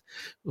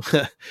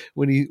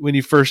when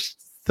you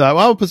first thought,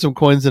 well, I'll put some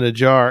coins in a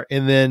jar,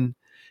 and then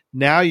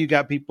now you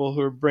got people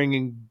who are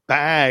bringing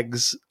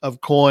bags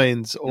of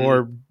coins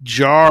or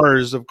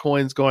jars of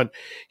coins going,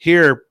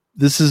 here,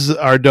 this is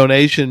our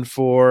donation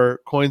for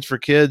Coins for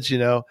Kids,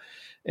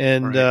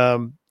 and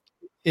right.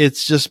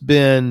 It's just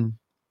been,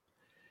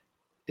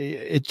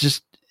 it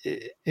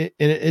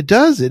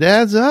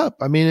adds up.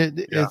 I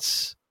mean,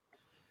 it's,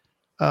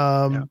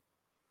 something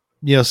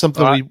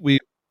we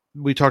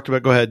talked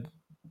about. Go ahead.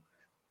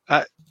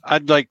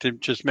 I'd like to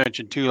just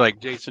mention too, like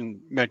Jason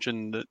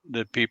mentioned,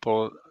 the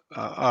people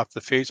off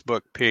the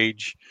Facebook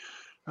page.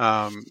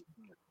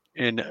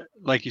 And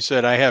like you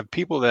said, I have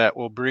people that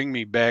will bring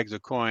me bags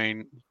of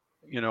coin,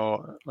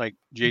 like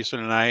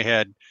Jason and I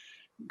had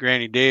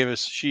Granny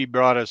Davis. She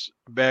brought us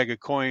a bag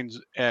of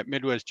coins at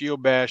Midwest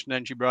Geobash, and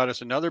then she brought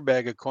us another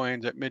bag of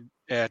coins at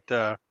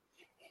the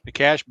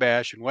Cash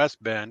Bash in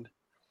West Bend.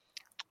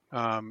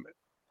 I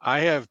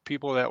have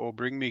people that will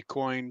bring me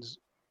coins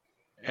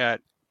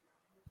at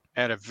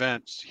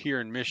events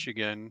here in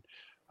Michigan,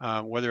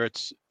 whether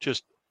it's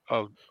just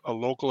a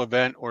local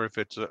event or if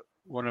it's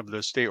one of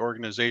the state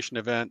organization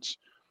events.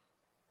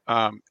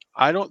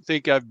 I don't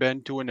think I've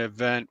been to an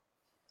event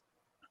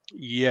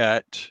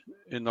yet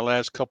in the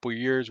last couple of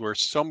years where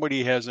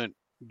somebody hasn't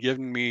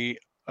given me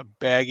a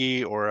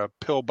baggie or a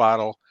pill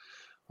bottle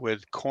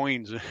with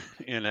coins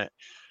in it.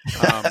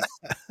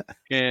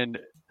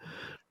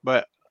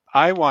 But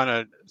I want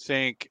to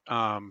thank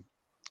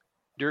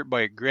Dirt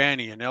Bike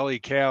Granny and Ellie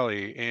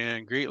Callie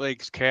and Great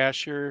Lakes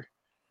Casher,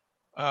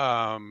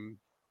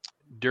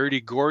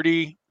 Dirty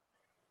Gordy,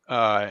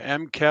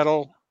 M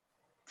Kettle,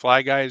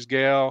 Fly Guys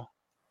Gal,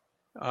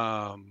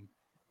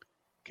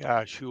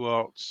 gosh, who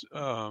else?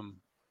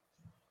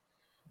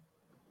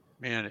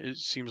 Man, it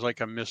seems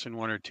like I'm missing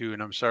one or two,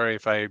 and I'm sorry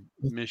if I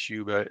miss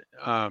you, but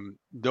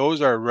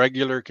those are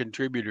regular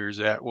contributors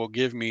that will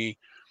give me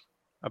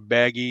a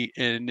baggie,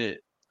 and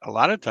a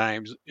lot of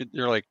times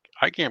they're like,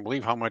 I can't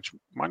believe how much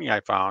money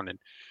I found. And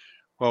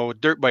well, with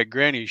Dirt Bike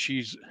Granny,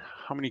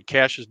 how many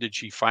caches did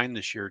she find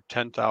this year?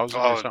 10,000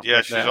 or something? Yeah,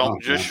 like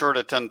she's just short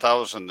of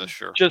 10,000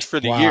 this year. Just for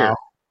the year.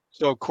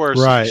 So, of course,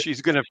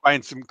 she's going to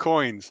find some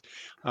coins.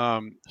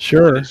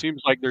 Sure. It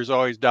seems like there's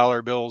always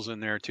dollar bills in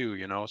there too,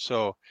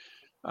 So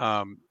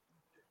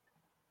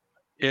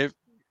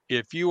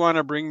if you want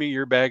to bring me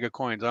your bag of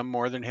coins, I'm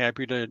more than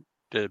happy to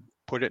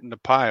put it in the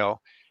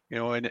pile,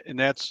 and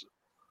that's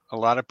a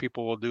lot of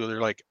people will do.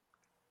 They're like,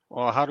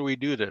 well, how do we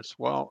do this?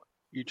 Well,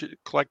 you just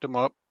collect them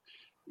up.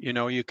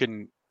 You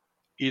can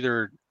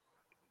either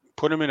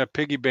put them in a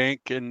piggy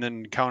bank and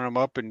then count them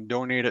up and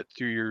donate it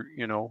through your,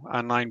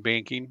 online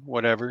banking,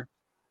 whatever,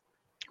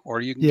 or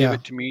you can give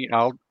it to me.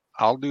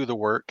 I'll do the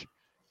work.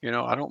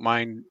 I don't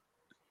mind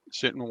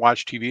sitting and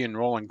watch TV and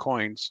rolling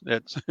coins.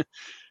 That's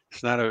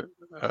it's not a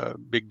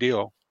big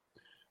deal.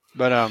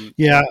 But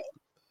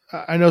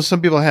I know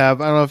some people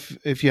have. I don't know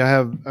if you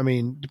have. I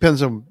mean,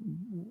 depends on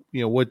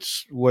what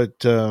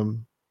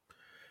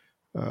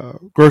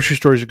grocery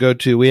stores you go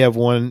to. We have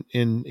one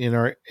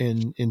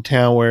in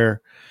town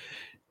where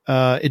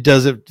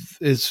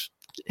it's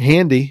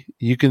handy.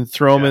 You can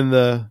throw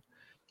them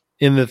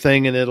in the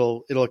thing, and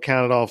it'll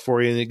count it all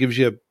for you, and it gives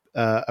you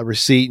a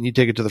receipt, and you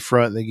take it to the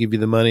front, and they give you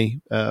the money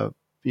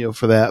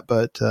for that.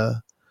 But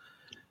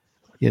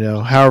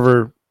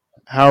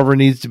however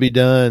needs to be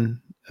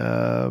done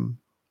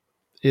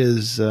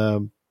is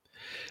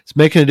it's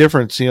making a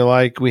difference.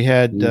 Like we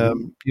had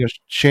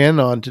Shannon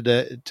on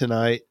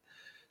tonight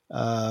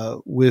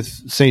with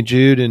St.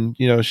 Jude, and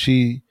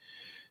she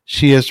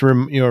has to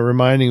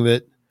reminding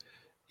that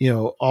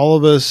all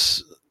of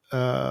us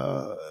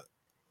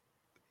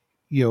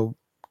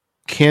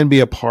can be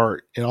a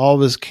part, and all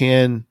of us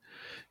can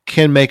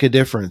make a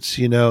difference.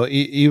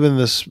 Even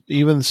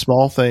the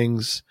small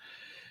things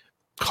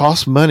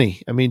cost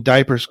money. I mean,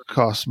 diapers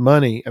cost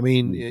money. I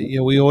mean,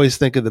 we always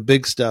think of the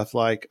big stuff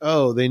like,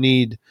 oh, they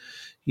need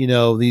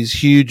these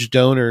huge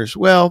donors.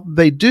 Well,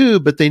 they do,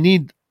 but they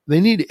need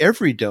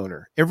every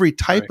donor, every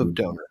type of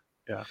donor.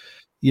 Yeah.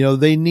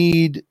 They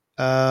need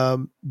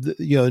no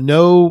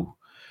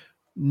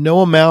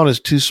amount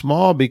is too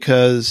small,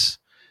 because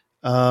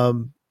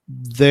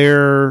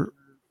they're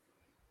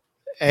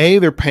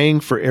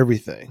paying for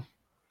everything.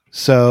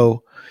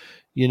 So,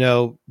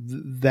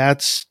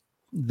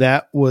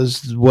 that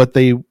was what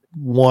they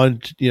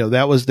want.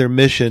 That was their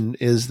mission,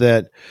 is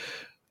that,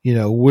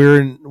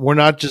 we're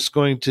not just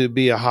going to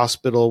be a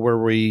hospital where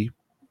we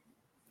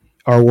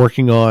are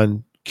working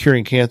on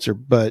curing cancer,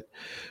 but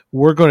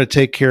we're going to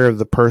take care of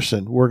the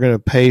person. We're going to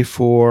pay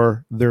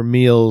for their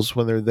meals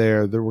when they're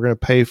there. We're going to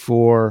pay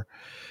for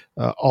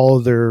all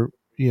of their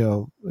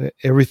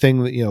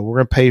everything that, we're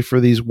going to pay for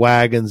these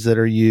wagons that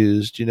are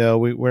used,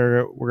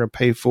 we're going to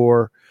pay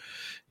for,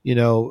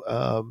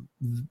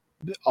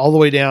 all the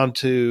way down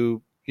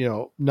to,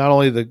 not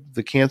only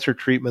the cancer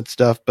treatment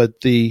stuff,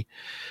 but the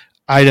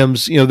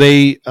items,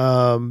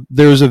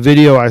 there was a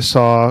video I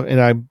saw, and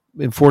I'm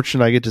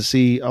fortunate I get to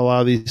see a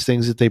lot of these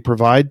things that they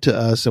provide to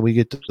us and we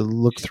get to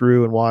look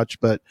through and watch.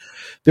 But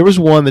there was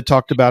one that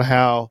talked about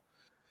how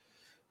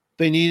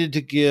they needed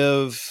to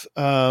give,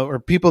 or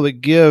people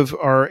that give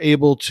are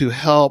able to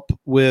help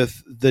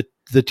with the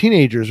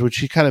teenagers, which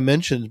he kind of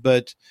mentioned,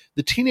 but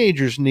the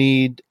teenagers they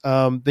need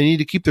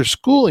to keep their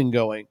schooling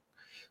going.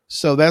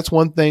 So that's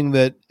one thing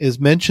that is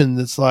mentioned.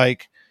 That's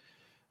like,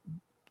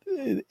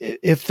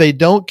 if they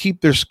don't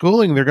keep their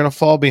schooling, they're going to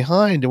fall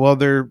behind. Well,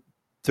 they're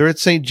at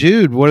St.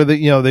 Jude. What are they,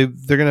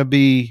 they're going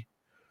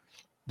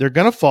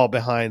to fall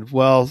behind.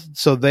 Well,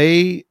 so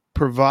they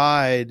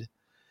provide,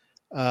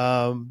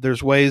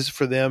 there's ways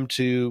for them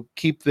to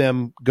keep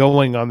them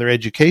going on their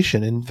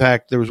education. In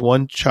fact, there was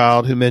one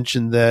child who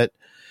mentioned that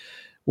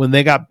when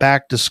they got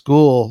back to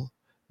school,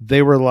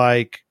 they were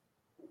like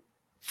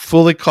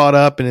fully caught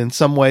up and in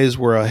some ways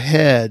were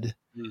ahead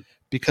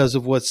because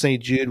of what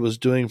St. Jude was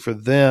doing for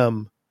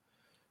them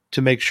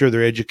to make sure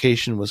their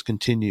education was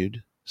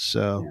continued.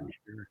 So,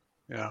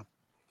 yeah.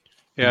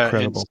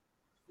 Incredible.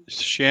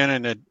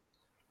 Shannon had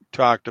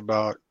talked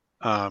about,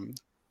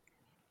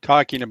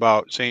 talking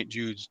about St.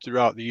 Jude's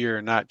throughout the year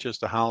and not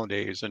just the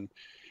holidays. And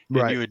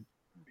right.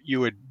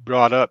 you had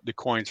brought up the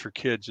Coins for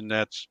Kids, and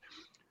that's,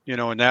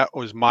 and that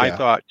was my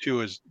thought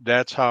too, is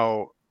that's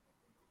how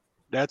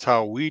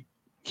we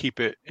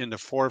keep it in the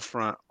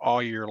forefront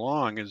all year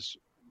long, is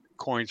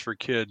Coins for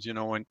Kids.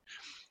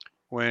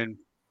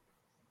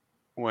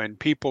 When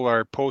people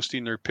are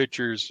posting their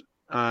pictures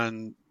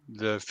on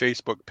the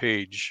Facebook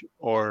page,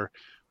 or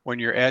when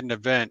you're at an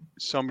event,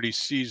 somebody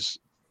sees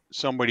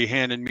somebody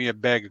handing me a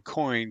bag of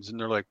coins and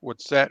they're like,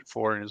 what's that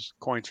for? And it's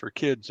Coins for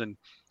Kids. And,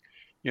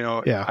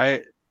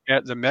 I,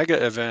 at the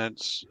mega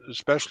events,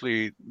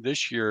 especially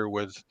this year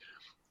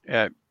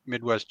at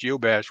Midwest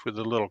Geobash with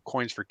the little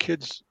Coins for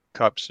Kids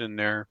cups in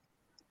there,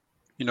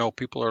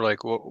 people are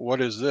like, well,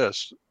 what is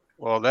this?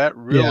 Well, that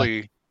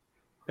really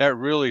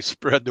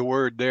spread the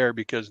word there,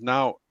 because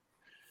now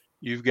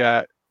you've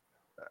got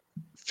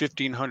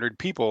 1,500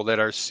 people that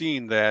are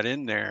seeing that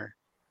in there.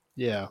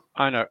 Yeah.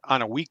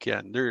 On a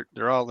weekend, they're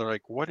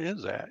like, what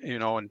is that?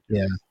 And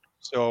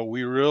so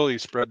we really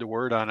spread the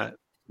word on it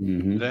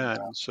then.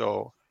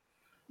 So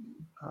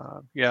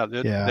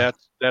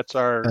that's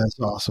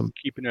awesome.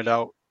 Keeping it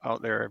out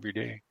there every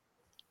day.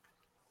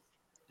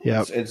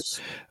 Yeah,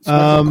 it's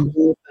a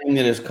cool thing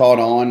that has caught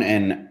on,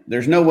 and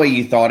there's no way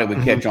you thought it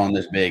would catch on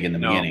this big in the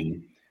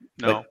beginning.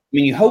 No, but,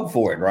 you hope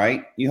for it,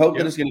 right? You hope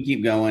that it's going to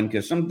keep going,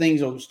 because some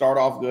things will start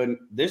off good.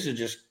 This is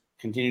just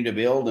continue to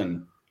build,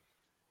 and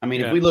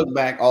if we look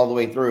back all the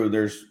way through,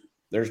 there's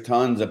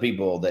tons of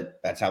people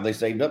that's how they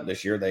saved up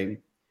this year. They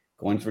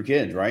Coins for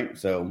Kids, right?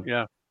 So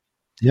yeah,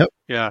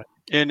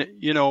 and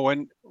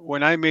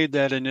when I made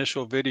that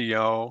initial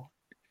video,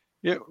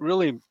 it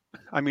really,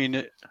 I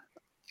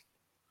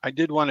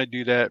did want to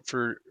do that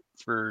for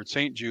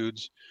St.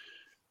 Jude's,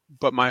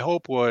 but my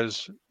hope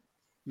was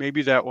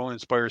maybe that will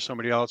inspire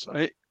somebody else.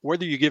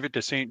 Whether you give it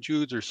to St.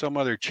 Jude's or some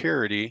other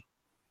charity,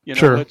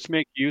 let's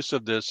make use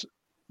of this.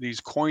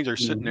 These coins are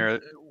sitting there.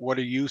 What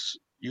a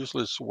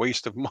useless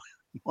waste of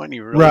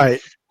money, really.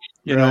 Right.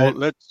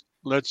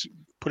 Let's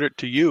put it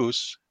to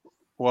use.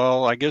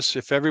 Well, I guess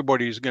if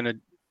everybody's going to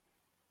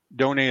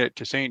donate it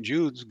to St.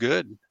 Jude's,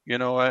 good.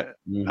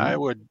 I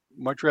would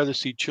much rather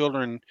see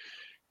children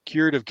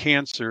cured of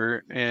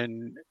cancer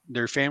and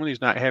their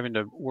families not having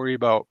to worry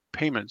about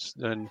payments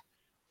than,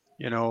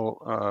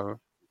 there's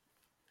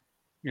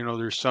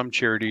some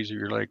charities that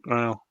you're like,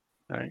 well,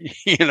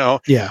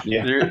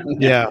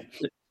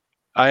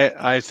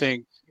 I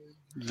think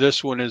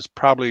this one is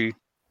probably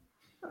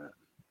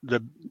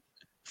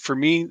for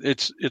me,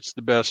 it's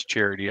the best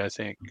charity, I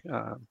think.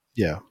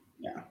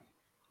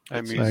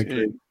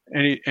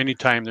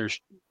 Anytime there's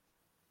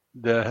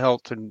the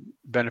health and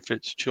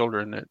benefits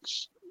children,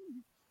 that's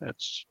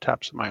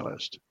tops of my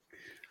list.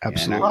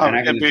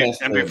 Absolutely.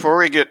 And before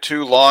we get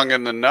too long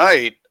in the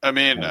night,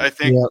 I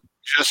think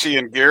Jesse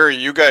and Gary,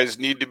 you guys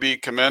need to be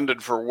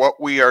commended for what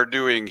we are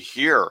doing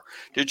here.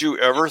 Did you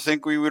ever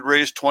think we would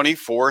raise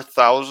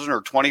 $24,000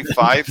 or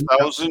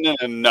 $25,000 in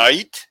a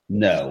night?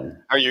 No.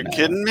 Are you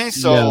kidding me?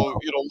 So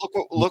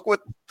look what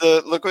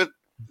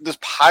this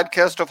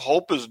podcast of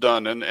hope has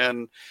done,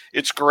 and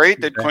it's great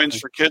that Coins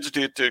for Kids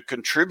did to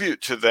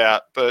contribute to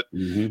that. But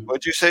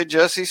what'd you say,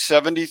 Jesse?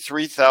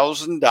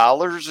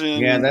 $73,000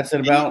 in that's at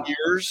about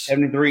years.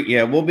 73.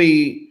 Yeah, we'll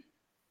be,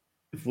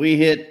 if we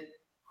hit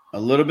a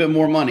little bit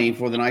more money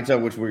for the Nights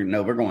Up, which we're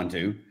going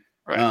to.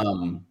 Right.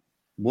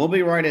 We'll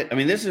be right at.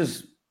 This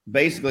is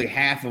basically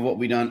half of what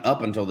we've done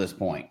up until this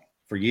point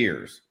for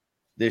years.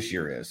 This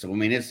year is. So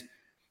it's.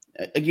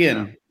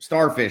 Again,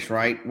 Starfish,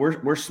 right?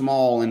 We're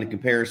small in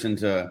comparison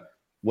to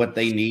what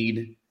they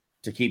need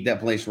to keep that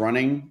place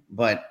running,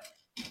 but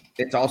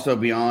it's also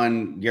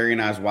beyond Gary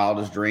and I's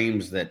wildest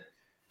dreams that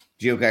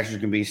geocachers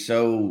can be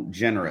so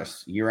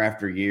generous year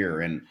after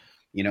year. And,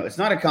 you know, it's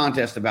not a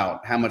contest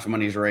about how much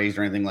money is raised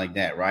or anything like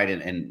that, right?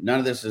 And none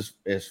of this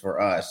is for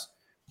us.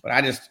 But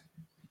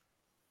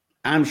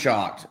I'm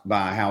shocked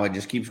by how it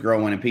just keeps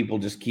growing and people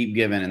just keep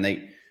giving and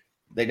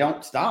they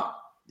don't stop.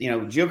 You know,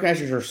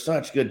 geocachers are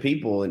such good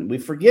people and we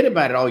forget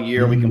about it all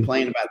year. We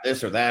complain about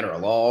this or that or a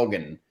log.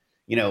 And,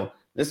 you know,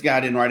 this guy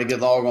didn't write a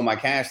good log on my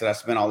cache that I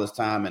spent all this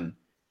time. And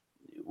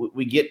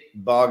we get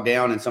bogged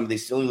down in some of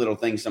these silly little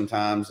things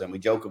sometimes and we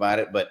joke about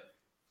it. But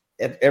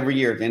every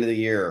year at the end of the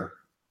year,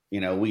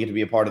 you know, we get to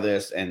be a part of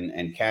this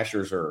and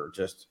cachers are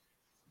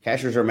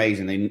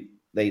amazing.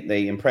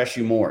 They impress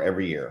you more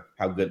every year.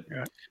 How good,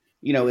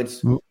 you know,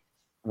 it's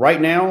right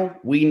now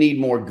we need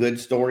more good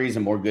stories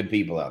and more good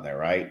people out there.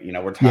 Right. You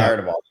know, we're tired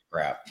of all this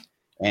crap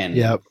and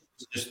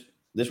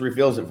this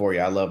refills it for you.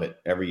 I love it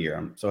every year.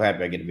 I'm so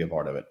happy I get to be a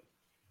part of it.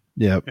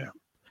 Yep. Yeah.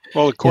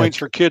 Well, the Coins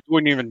for Kids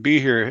wouldn't even be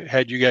here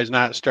had you guys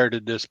not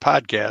started this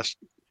podcast,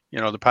 you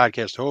know, the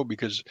podcast whole,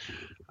 because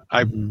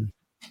you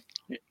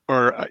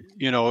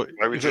know,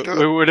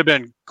 it would have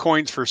been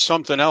Coins for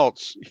something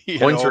else.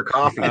 Coins for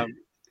coffee.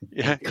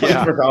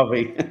 Coins for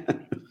coffee.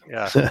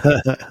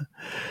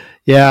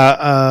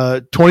 Yeah.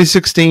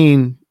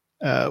 2016,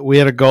 we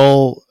had a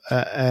goal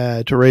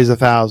to raise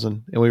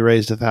 1,000 and we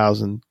raised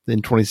 1,000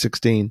 in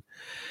 2016.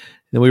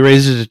 Then we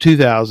raised it to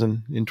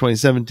 2,000 in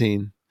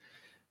 2017.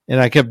 And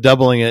I kept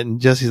doubling it.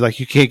 And Jesse's like,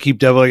 you can't keep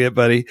doubling it,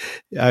 buddy.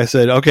 I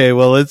said, okay,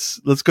 well, let's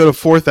go to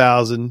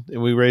 4,000.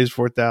 And we raised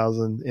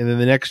 4,000. And then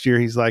the next year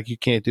he's like, you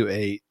can't do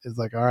 8. It's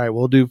like, all right,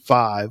 we'll do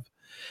 5.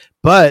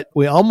 But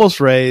we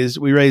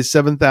raised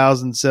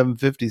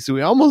 7,750. So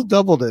we almost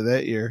doubled it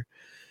that year.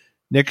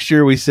 Next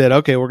year we said,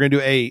 okay, we're going to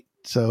do 8.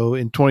 So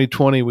in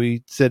 2020,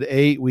 we said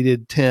 8, we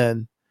did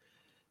 10.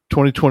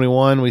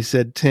 2021, we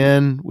said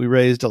 10, we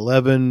raised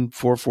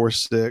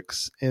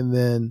 11,446. And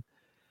then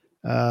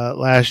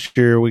last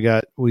year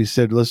we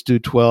said let's do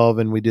 12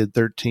 and we did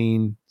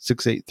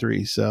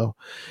 13,683. So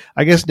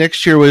I guess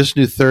next year we'll just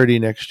do 30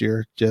 next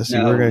year, Jesse.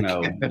 No, we're gonna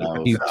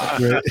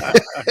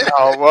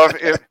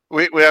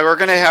we're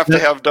going to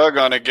have Doug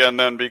on again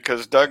then,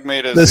 because Doug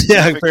made a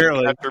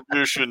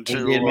contribution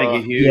to he made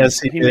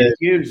a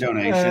huge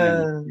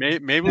donation.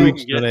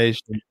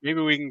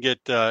 Maybe we can get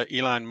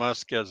Elon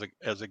Musk as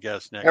a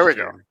guest next. There we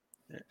go.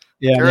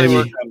 Yeah,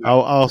 maybe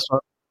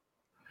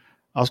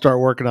I'll start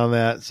working on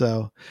that. So,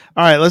 all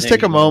right, let's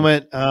take a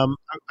moment. I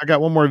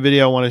got one more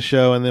video I want to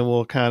show, and then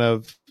we'll kind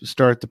of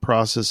start the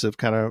process of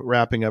kind of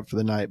wrapping up for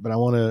the night. But I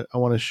want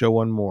to show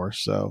one more.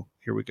 So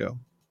here we go.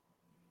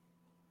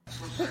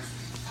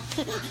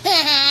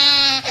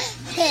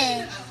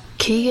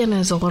 Keegan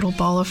is a little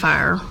ball of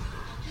fire,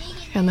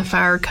 and the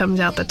fire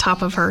comes out the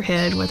top of her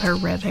head with her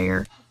red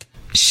hair.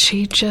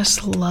 She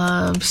just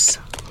loves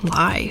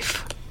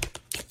life.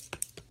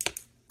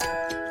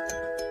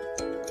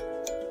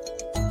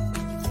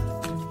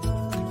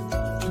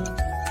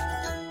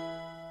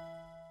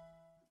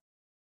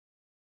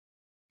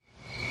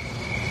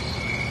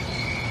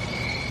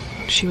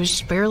 She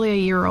was barely a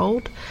year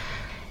old,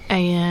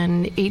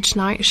 and each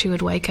night she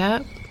would wake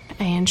up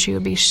and she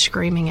would be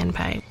screaming in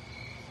pain.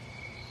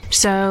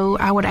 So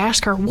I would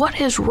ask her, what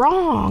is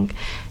wrong?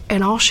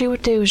 And all she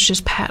would do is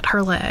just pat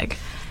her leg.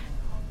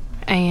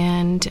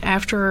 And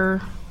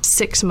after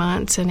 6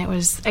 months, and it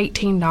was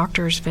 18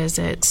 doctor's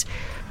visits,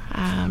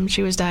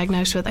 she was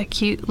diagnosed with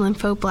acute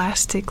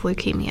lymphoblastic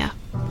leukemia.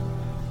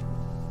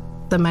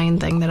 The main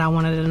thing that I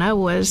wanted to know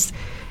was,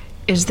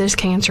 is this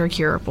cancer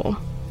curable?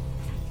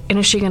 And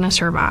is she going to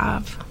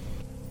survive?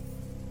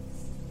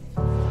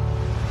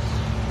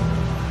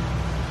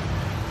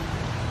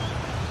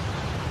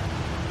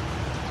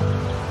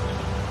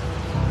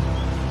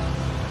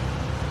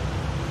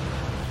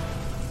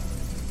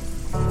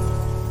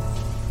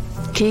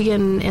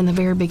 Keegan, in the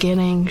very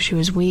beginning, she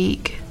was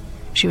weak.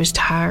 She was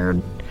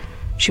tired.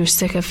 She was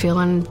sick of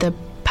feeling the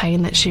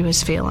pain that she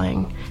was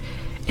feeling.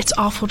 It's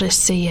awful to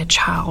see a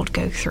child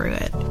go through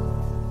it.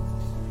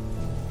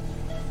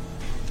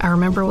 I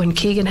remember when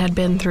Keegan had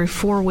been through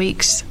 4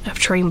 weeks of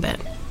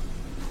treatment.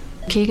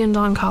 Keegan's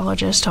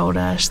oncologist told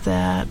us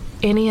that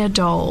any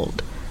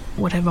adult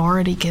would have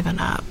already given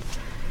up,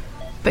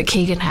 but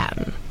Keegan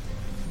hadn't.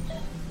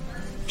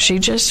 She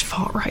just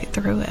fought right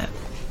through it.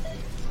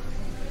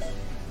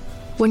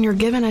 When you're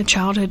given a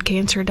childhood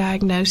cancer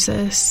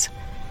diagnosis,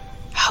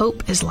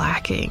 hope is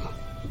lacking.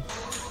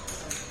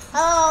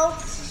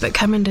 But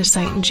coming to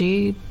St.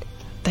 Jude,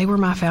 they were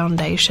my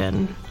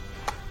foundation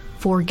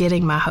for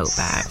getting my hope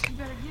back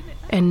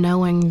and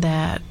knowing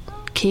that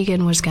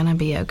Keegan was going to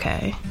be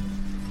okay.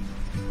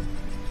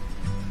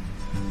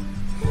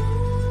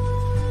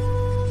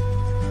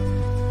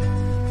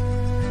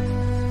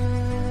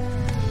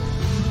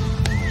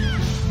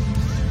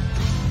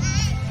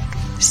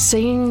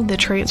 Seeing the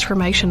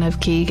transformation of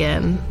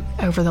Keegan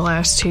over the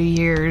last 2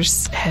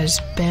 years has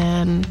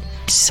been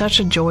such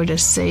a joy to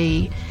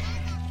see.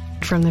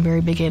 From the very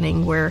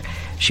beginning, where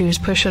she was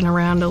pushing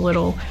around a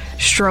little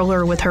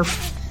stroller with her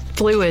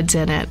fluids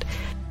in it,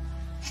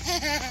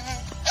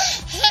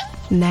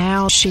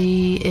 Now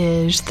she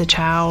is the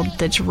child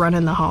that's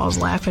running the halls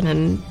laughing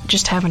and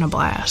just having a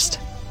blast.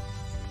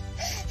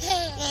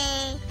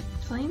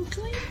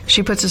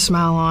 She puts a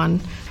smile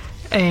on,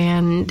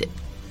 and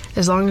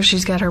as long as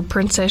she's got her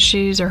princess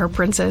shoes or her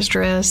princess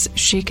dress,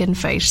 she can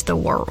face the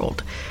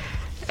world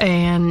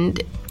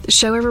and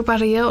show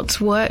everybody else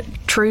what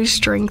true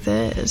strength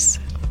is.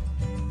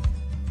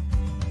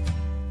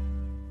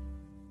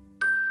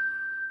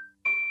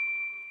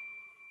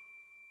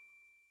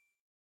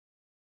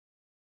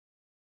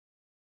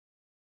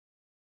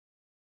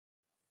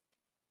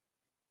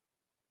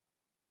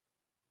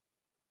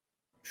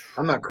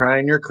 I'm not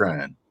crying, you're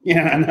crying.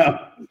 Yeah, I know.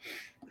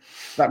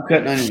 Stop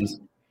cutting onions.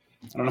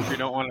 I don't know if you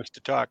don't want us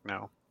to talk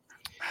now.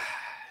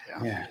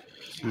 Yeah.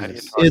 How do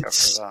you talk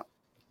It's after that?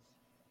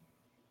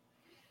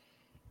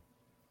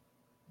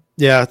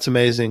 Yeah, it's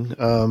amazing.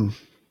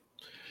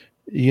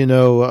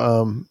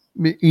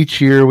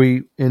 Each year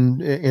we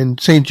in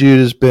St. Jude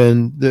has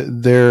been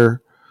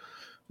their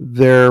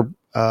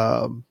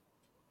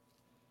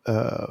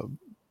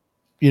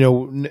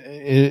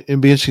it'd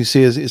be interesting to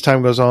see as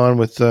time goes on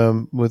with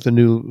a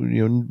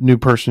new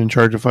person in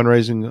charge of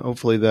fundraising.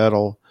 Hopefully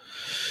that'll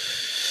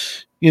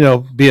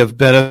be of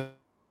benefit.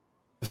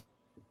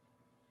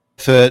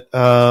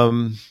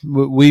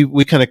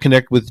 We kind of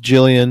connect with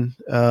Jillian,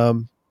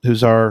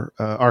 who's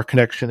our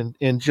connection,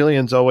 and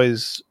Jillian's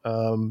always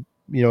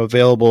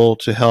available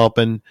to help.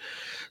 And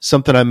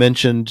something I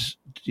mentioned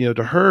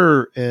to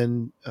her,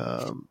 and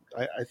I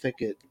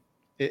think it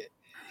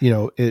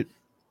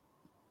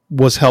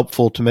was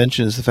helpful to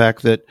mention, is the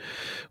fact that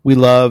we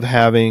love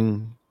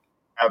having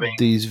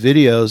these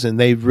videos, and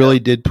they really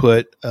did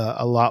put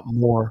a lot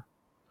more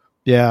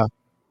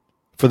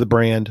for the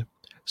brand.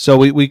 So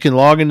we can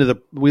log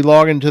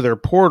into their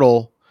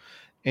portal,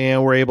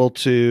 and we're able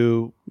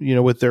to,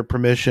 with their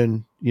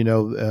permission,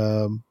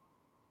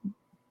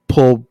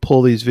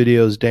 pull these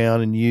videos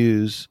down and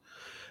use,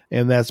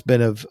 and that's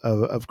been of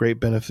great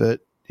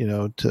benefit,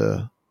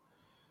 to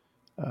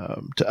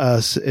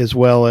us, as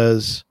well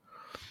as,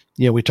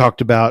 we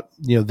talked about,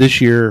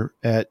 this year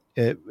at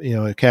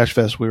Cash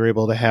Fest, we were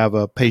able to have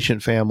a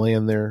patient family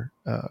in there,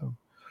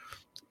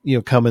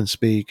 come and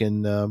speak,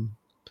 and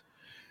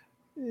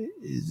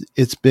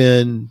it's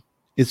been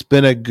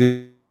a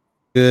good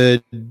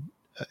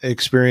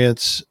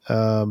experience,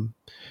 obviously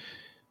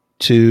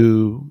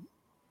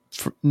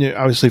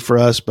for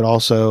us, but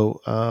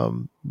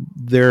also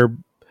they're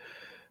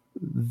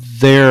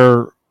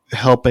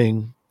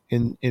helping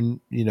in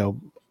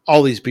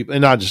all these people,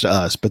 and not just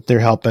us, but they're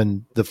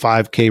helping the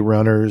 5K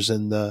runners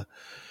and the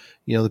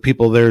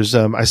people. There's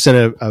I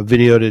sent a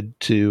video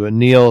to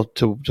Neil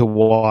to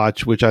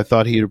watch, which I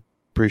thought he'd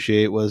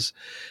appreciate, was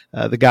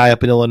the guy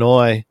up in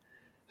Illinois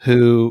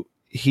who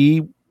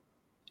he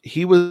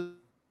was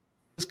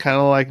kind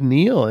of like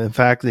Neil. In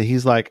fact, that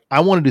he's like, I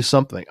want to do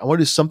something. I want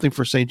to do something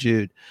for St.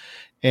 Jude.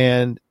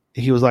 And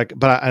he was like,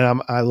 but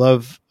I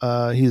love,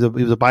 he was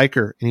a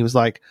biker, and he was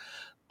like,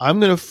 I'm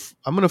going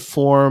to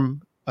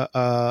form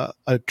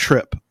a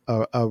trip,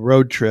 a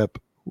road trip.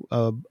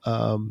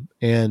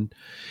 And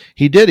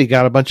he did, he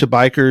got a bunch of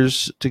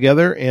bikers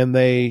together, and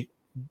they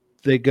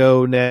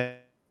go now,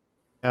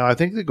 I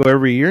think they go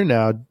every year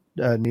now,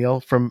 Neil,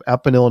 from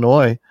up in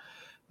Illinois.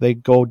 They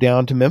go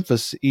down to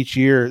Memphis each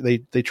year.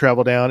 They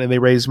travel down, and they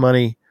raise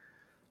money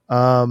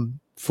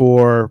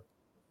for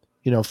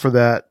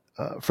that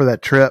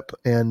trip.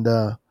 And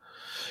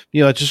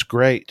it's just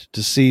great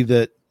to see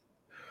that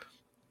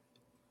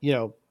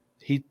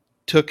he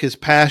took his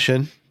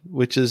passion,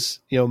 which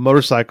is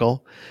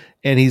motorcycle,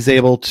 and he's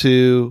able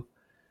to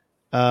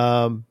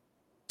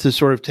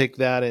sort of take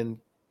that and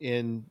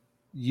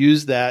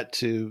use that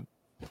to,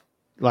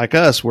 like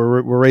us,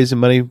 we're raising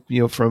money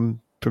from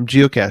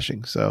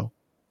geocaching. So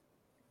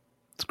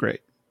it's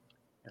great.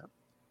 Yeah.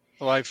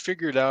 Well, I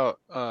figured out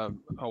a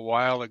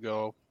while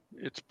ago,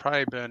 it's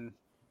probably been,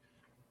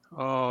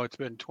 it's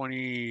been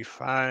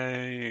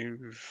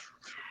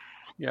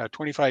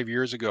 25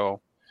 years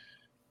ago.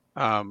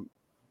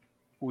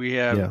 We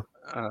have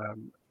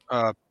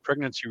a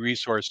pregnancy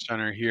resource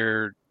center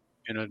here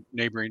in a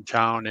neighboring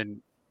town,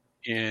 and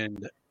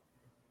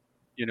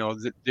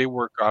they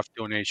work off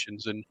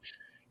donations, and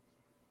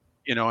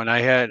and I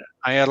had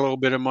a little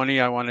bit of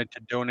money I wanted to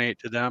donate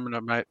to them,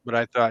 but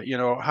I thought,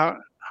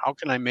 how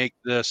can I make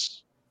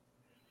this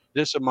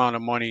amount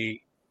of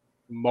money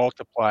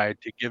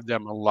multiplied to give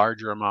them a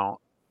larger amount?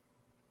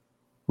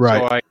 Right.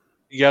 So I,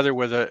 together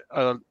with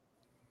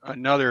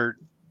another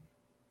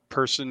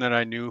person that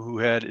I knew who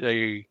had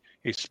a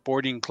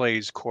sporting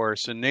clays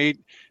course, and they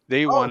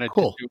wanted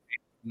to do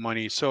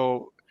money.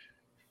 So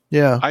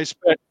I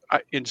spent,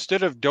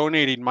 instead of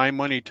donating my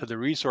money to the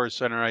resource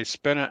center, I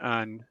spent it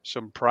on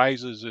some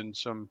prizes and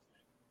some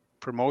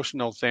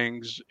promotional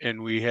things,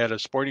 and we had a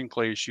sporting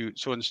clay shoot.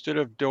 So instead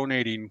of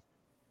donating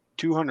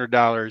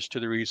 $200 to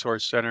the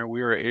resource center,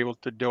 we were able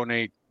to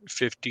donate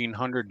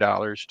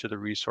 $1,500 to the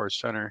resource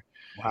center.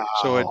 Wow.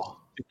 So it's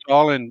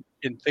all in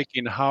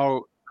thinking,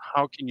 how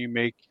can you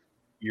make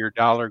your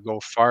dollar go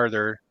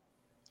farther?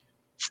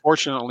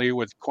 Fortunately,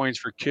 with Coins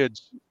for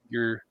Kids,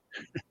 you're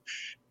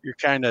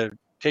kind of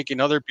taking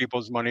other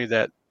people's money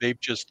that they've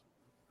just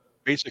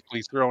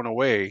basically thrown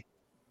away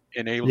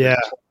and able to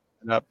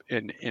clean it up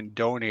and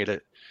donate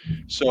it.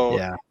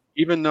 So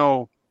even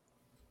though,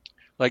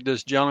 like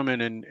this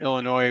gentleman in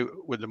Illinois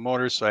with the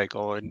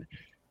motorcycle, and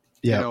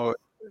you know,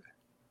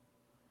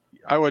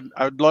 I would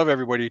love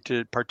everybody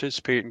to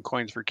participate in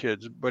Coins for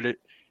Kids, but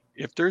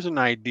if there's an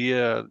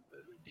idea,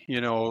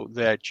 you know,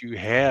 that you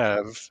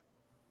have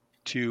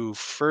to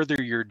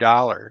further your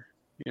dollar,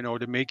 you know,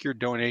 to make your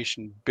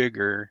donation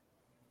bigger,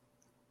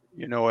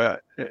 you know,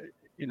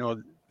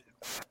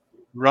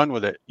 run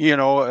with it, you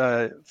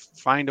know,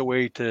 find a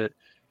way to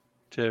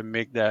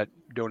make that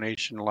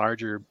donation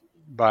larger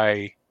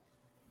by,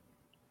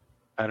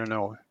 I don't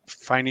know,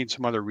 finding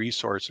some other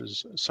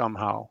resources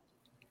somehow,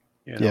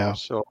 you know,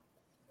 so.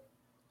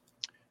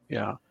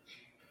 Yeah.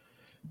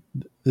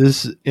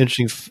 This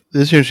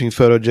interesting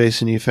photo,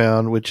 Jason, you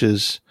found, which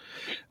is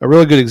a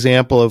really good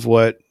example of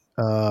what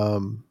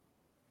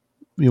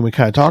we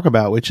kind of talk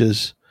about, which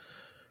is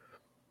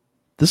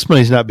this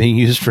money's not being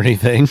used for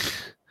anything,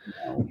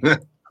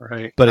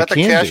 right? But at the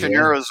cache in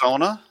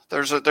Arizona,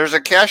 there's a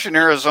cache in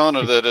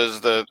Arizona that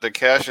is the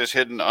cache is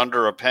hidden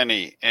under a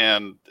penny,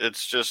 and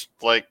it's just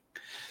like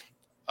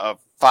a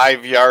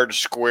 5-yard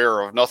square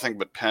of nothing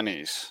but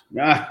pennies.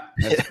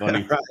 That's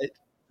funny,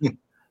 right?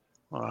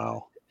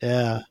 Wow.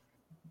 Yeah.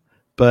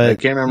 But I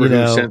can't remember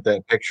who sent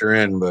that picture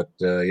in, but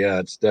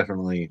it's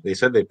definitely, they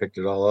said they picked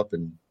it all up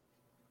and.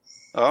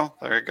 Oh,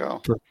 there you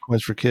go. For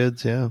Coins for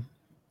Kids. Yeah.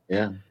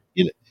 Yeah.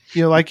 You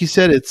know, like you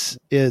said,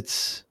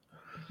 it's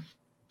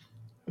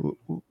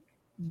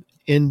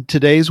in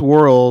today's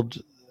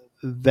world,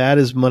 that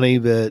is money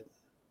that,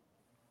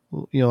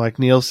 you know, like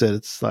Neil said,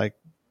 it's like,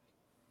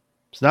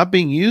 it's not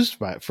being used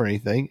for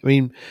anything. I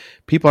mean,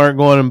 people aren't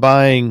going and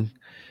buying,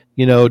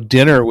 you know,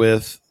 dinner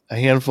with a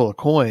handful of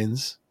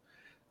coins.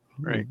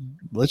 Right.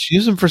 Let's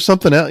use them for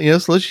something else.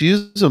 Yes. Let's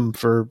use them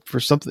for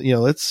something, you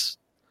know, let's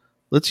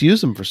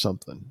use them for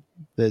something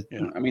that,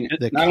 I mean,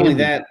 not only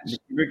that,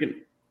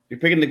 you're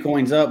picking the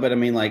coins up, but I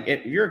mean, like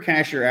if you're a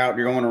cashier out,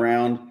 you're going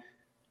around,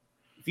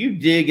 if you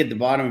dig at the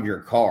bottom of your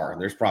car,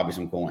 there's probably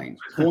some coins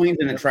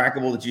in a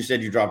trackable that you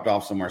said you dropped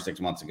off somewhere 6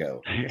 months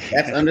ago.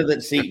 That's under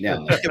the seat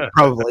down there.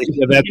 Probably.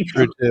 Yeah, that's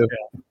true too.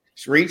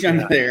 Just reach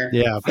under there.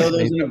 Yeah. Throw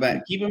those in the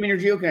bag. Keep them in your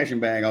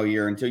geocaching bag all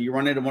year until you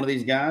run into one of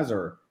these guys,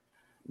 or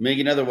a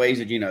million other ways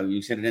that, you know,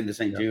 you send it into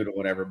St. Jude or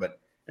whatever. But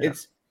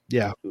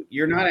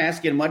you're not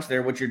asking much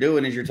there. What you're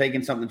doing is you're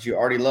taking something that you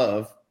already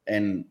love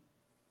and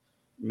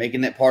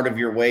making that part of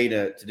your way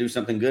to do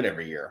something good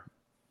every year.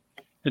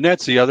 And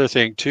that's the other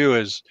thing too,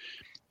 is,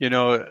 you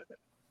know,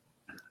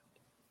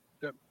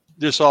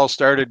 this all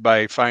started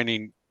by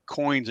finding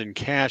coins and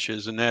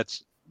caches, and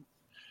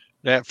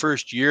that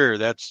first year,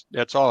 that's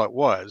all it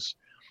was.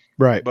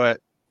 Right.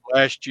 But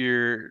last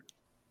year,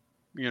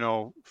 you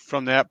know,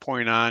 from that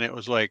point on, it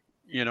was like,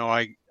 you know,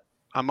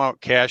 I'm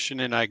out caching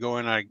and I go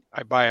in,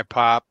 I buy a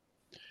pop,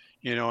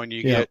 you know, and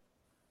you get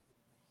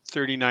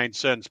 39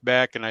 cents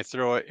back, and I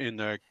throw it in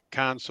the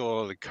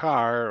console of the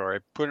car, or I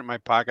put it in my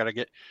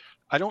pocket.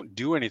 I don't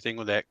do anything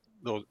with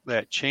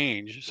that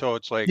change. So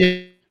it's like,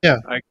 I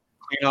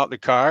clean out the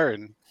car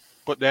and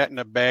put that in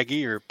a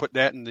baggie or put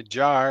that in the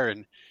jar,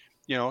 and,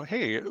 you know,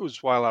 hey, it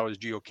was while I was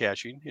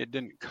geocaching. It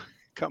didn't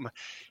come,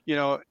 you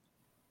know.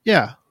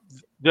 Yeah.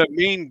 The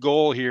main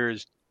goal here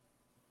is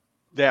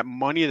that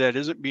money that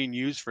isn't being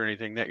used for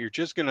anything, that you're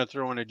just going to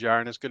throw in a jar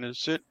and it's going to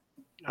sit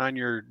on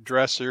your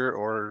dresser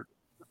or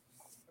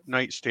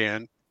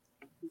nightstand,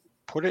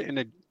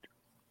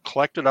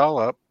 collect it all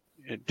up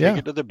and take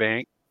it to the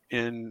bank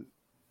and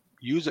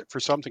use it for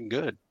something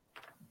good.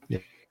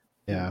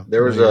 Yeah.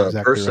 There was a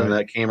person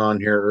that came on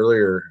here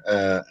earlier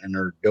in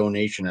her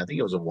donation. I think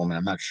it was a woman.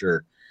 I'm not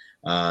sure.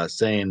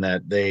 Saying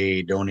that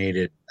they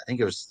donated, I think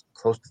it was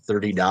close to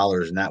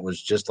 $30. And that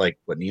was just like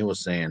what Neil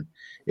was saying.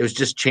 It was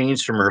just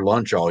changed from her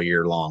lunch all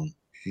year long.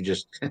 She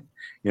just,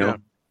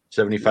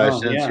 75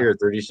 cents here,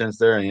 30 cents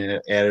there, and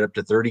it added up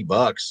to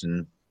 $30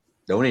 and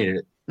donated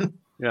it.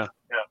 Yeah.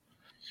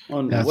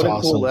 Well, what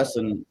a cool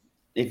lesson.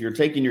 If you're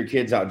taking your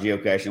kids out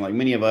geocaching, like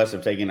many of us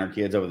have taken our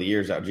kids over the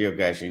years out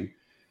geocaching.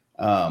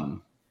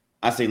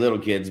 I say little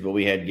kids, but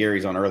we had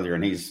Gary's on earlier,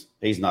 and he's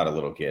not a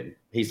little kid.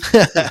 He's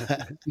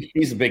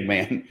a big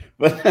man.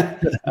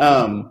 But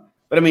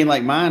I mean,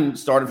 like mine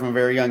started from a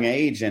very young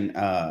age, and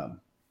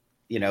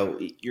you know,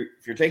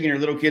 if you're taking your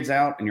little kids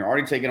out and you're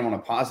already taking them on a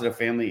positive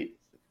family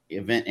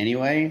event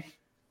anyway,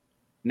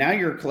 now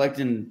you're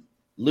collecting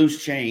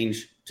loose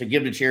change to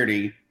give to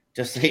charity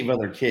to save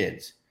other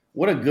kids.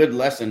 What a good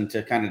lesson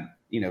to kind of,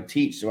 you know,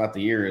 teach throughout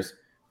the years.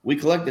 We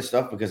collect this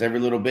stuff because every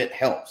little bit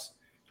helps.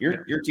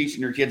 You're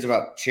teaching your kids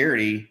about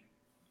charity,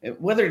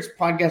 whether it's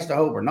Podcast of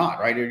Hope or not,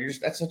 right?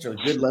 That's such a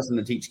good lesson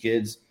to teach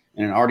kids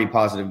in an already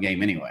positive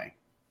game anyway.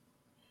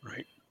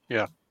 Right.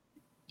 Yeah.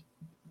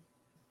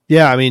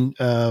 Yeah. I mean,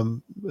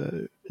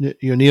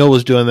 Neil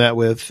was doing that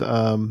with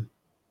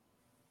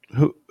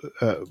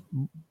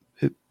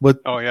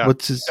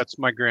what's his? That's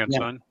my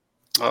grandson.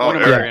 Yeah. Oh, one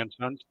of my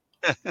grandsons.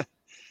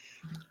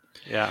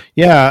 Yeah.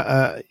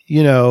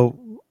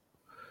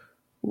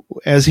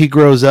 As he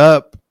grows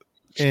up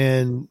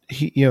and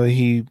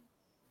he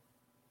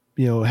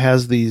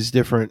has these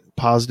different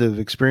positive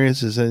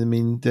experiences. I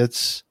mean,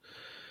 that's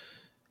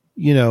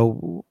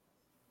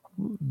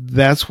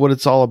what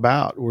it's all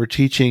about. We're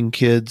teaching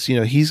kids,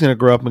 he's going to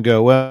grow up and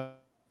go,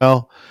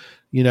 well,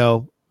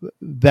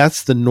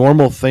 that's the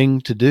normal thing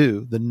to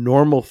do. The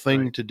normal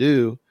thing to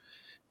do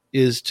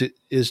is to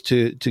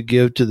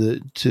give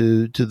to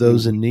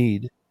those in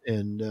need.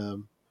 And,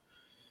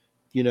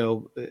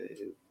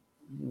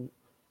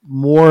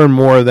 more and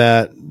more of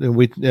that, and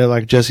we,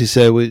 like Jesse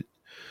said,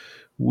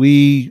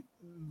 we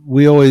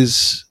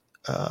always,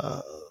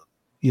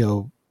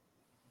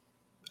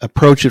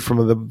 approach it from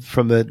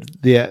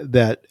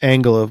that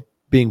angle of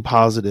being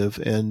positive.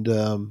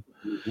 And,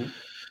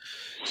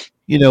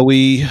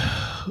 we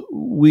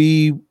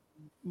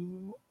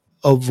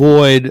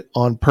avoid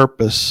on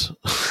purpose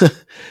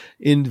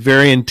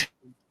very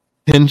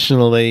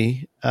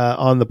intentionally,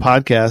 on the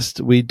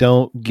podcast. We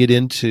don't get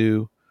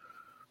into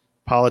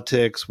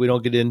politics. We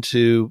don't get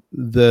into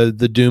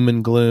the doom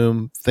and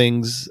gloom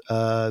things,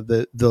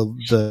 the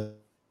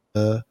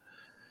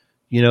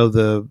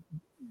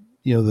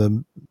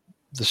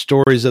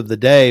stories of the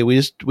day.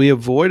 We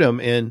avoid them.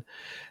 And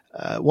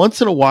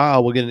once in a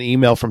while we'll get an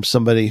email from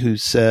somebody who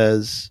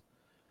says,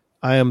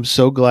 I am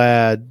so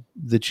glad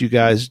that you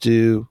guys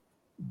do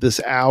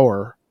this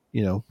hour,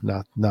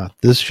 not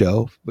this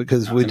show,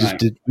 because we just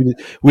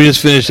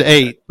finished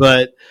 8,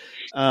 but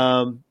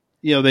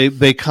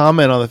they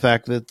comment on the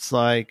fact that it's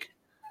like,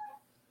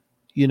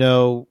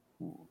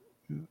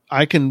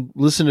 I can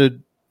listen to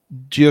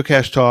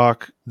Geocache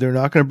Talk. They're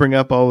not going to bring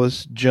up all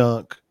this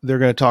junk. They're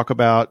going to talk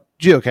about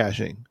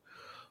geocaching.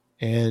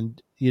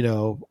 And,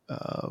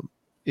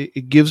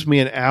 it gives me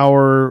an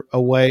hour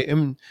away.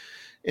 And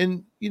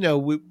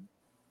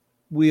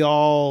we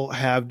all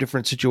have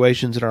different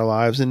situations in our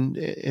lives,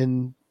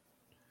 and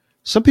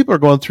some people are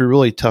going through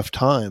really tough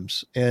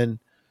times. And,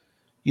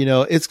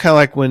 it's kind of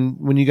like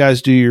when you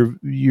guys do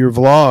your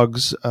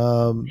vlogs,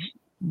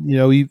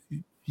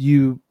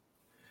 you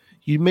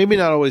maybe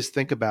not always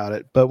think about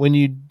it, but when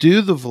you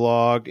do the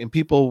vlog and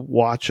people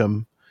watch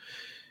them,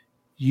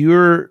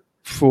 you're,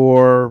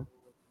 for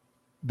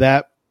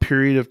that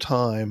period of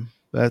time,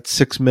 that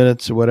 6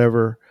 minutes or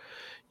whatever,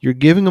 you're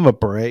giving them a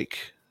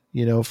break.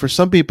 For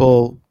some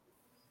people,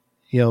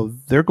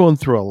 they're going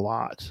through a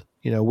lot.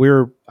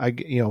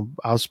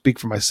 I'll speak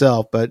for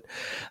myself, but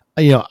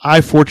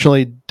I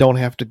fortunately don't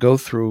have to go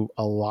through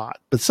a lot,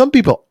 but some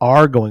people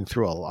are going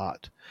through a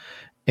lot,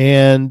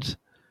 and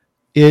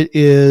it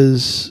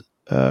is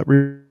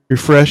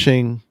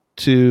refreshing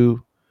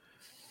to,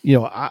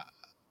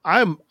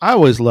 I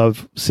always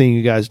love seeing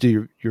you guys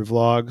do your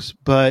vlogs,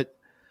 but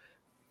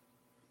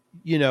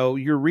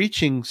you're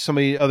reaching so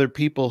many other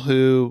people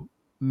who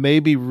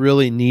maybe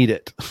really need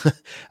it.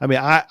 I mean,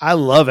 I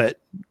love it.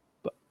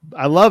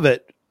 I love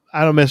it.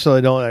 I don't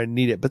necessarily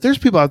need it, but there's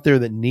people out there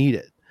that need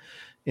it.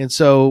 And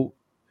so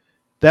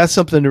that's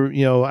something to,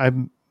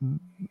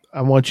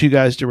 I want you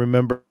guys to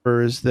remember,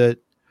 is that,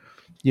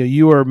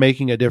 you are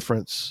making a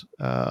difference.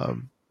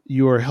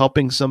 You are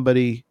helping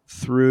somebody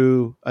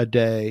through a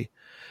day.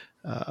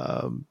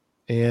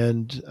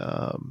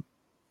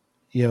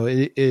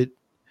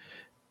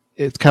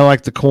 It's kind of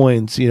like the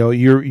coins,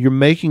 you're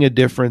making a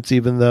difference,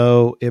 even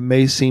though it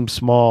may seem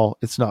small.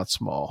 It's not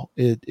small.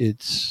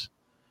 It's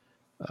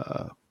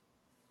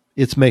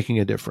making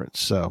a difference.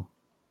 So,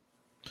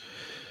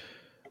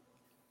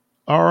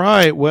 all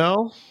right.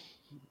 Well,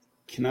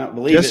 cannot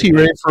believe Jesse, it.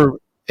 Ready for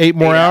 8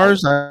 more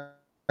hours?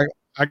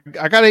 I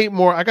got 8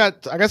 more. I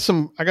got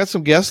some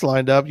guests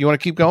lined up. You want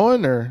to keep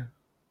going, or?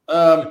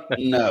 No.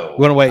 You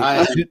want to wait? I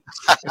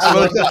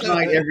look this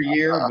night every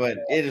year, but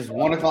it is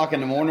 1:00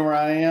 in the morning where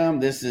I am.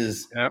 This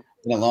is been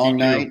a long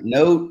night.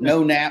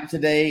 No nap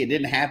today. It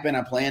didn't happen.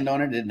 I planned on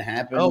it. It didn't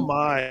happen. Oh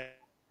my!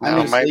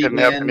 No, mine didn't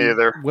happen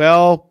either.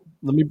 Well,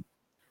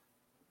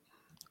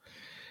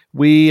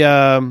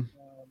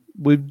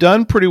 we've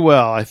done pretty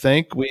well. I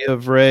think we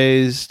have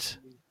raised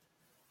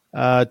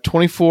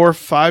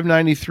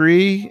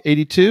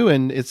 $24,593.82,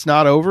 and it's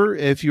not over.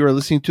 If you are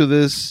listening to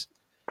this,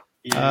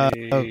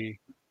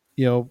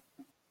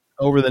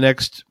 over the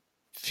next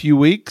few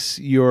weeks,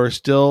 you're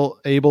still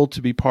able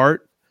to be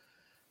part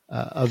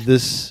of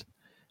this.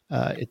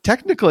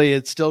 Technically,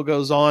 it still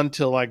goes on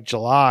till like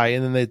July,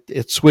 and then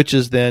it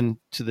switches then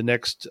to the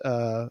next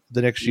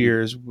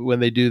year's when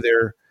they do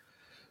their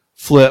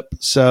flip.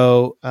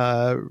 So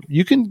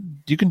you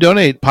can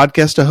donate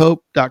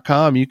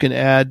podcastofhope.com. You can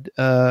add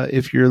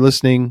if you're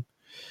listening,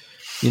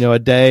 a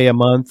day, a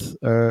month,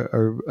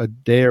 or a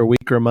day or a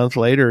week or a month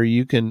later,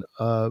 you can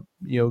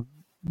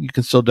you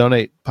can still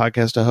donate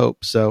Podcast of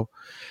Hope. So,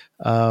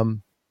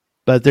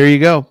 but there you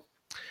go.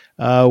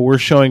 We're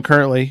showing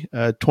currently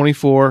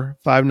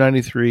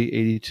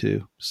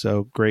 $24,593.82.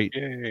 So great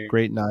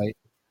night.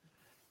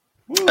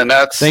 And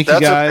thank you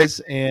guys.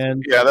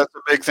 And that's a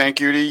big thank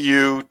you to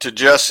you, to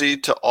Jesse,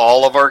 to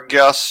all of our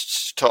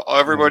guests, to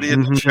everybody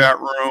in the chat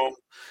room,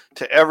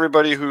 to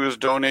everybody who has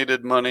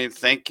donated money.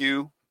 Thank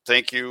you.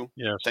 Thank you.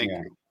 Yes. Thank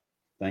you.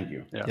 Thank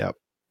you. Yeah. Yep.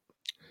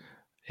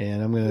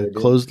 And I'm going to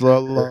close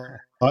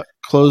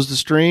the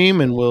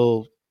stream, and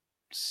we'll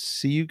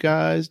see you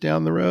guys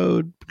down the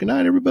road. Good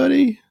night,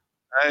 everybody.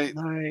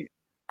 Night.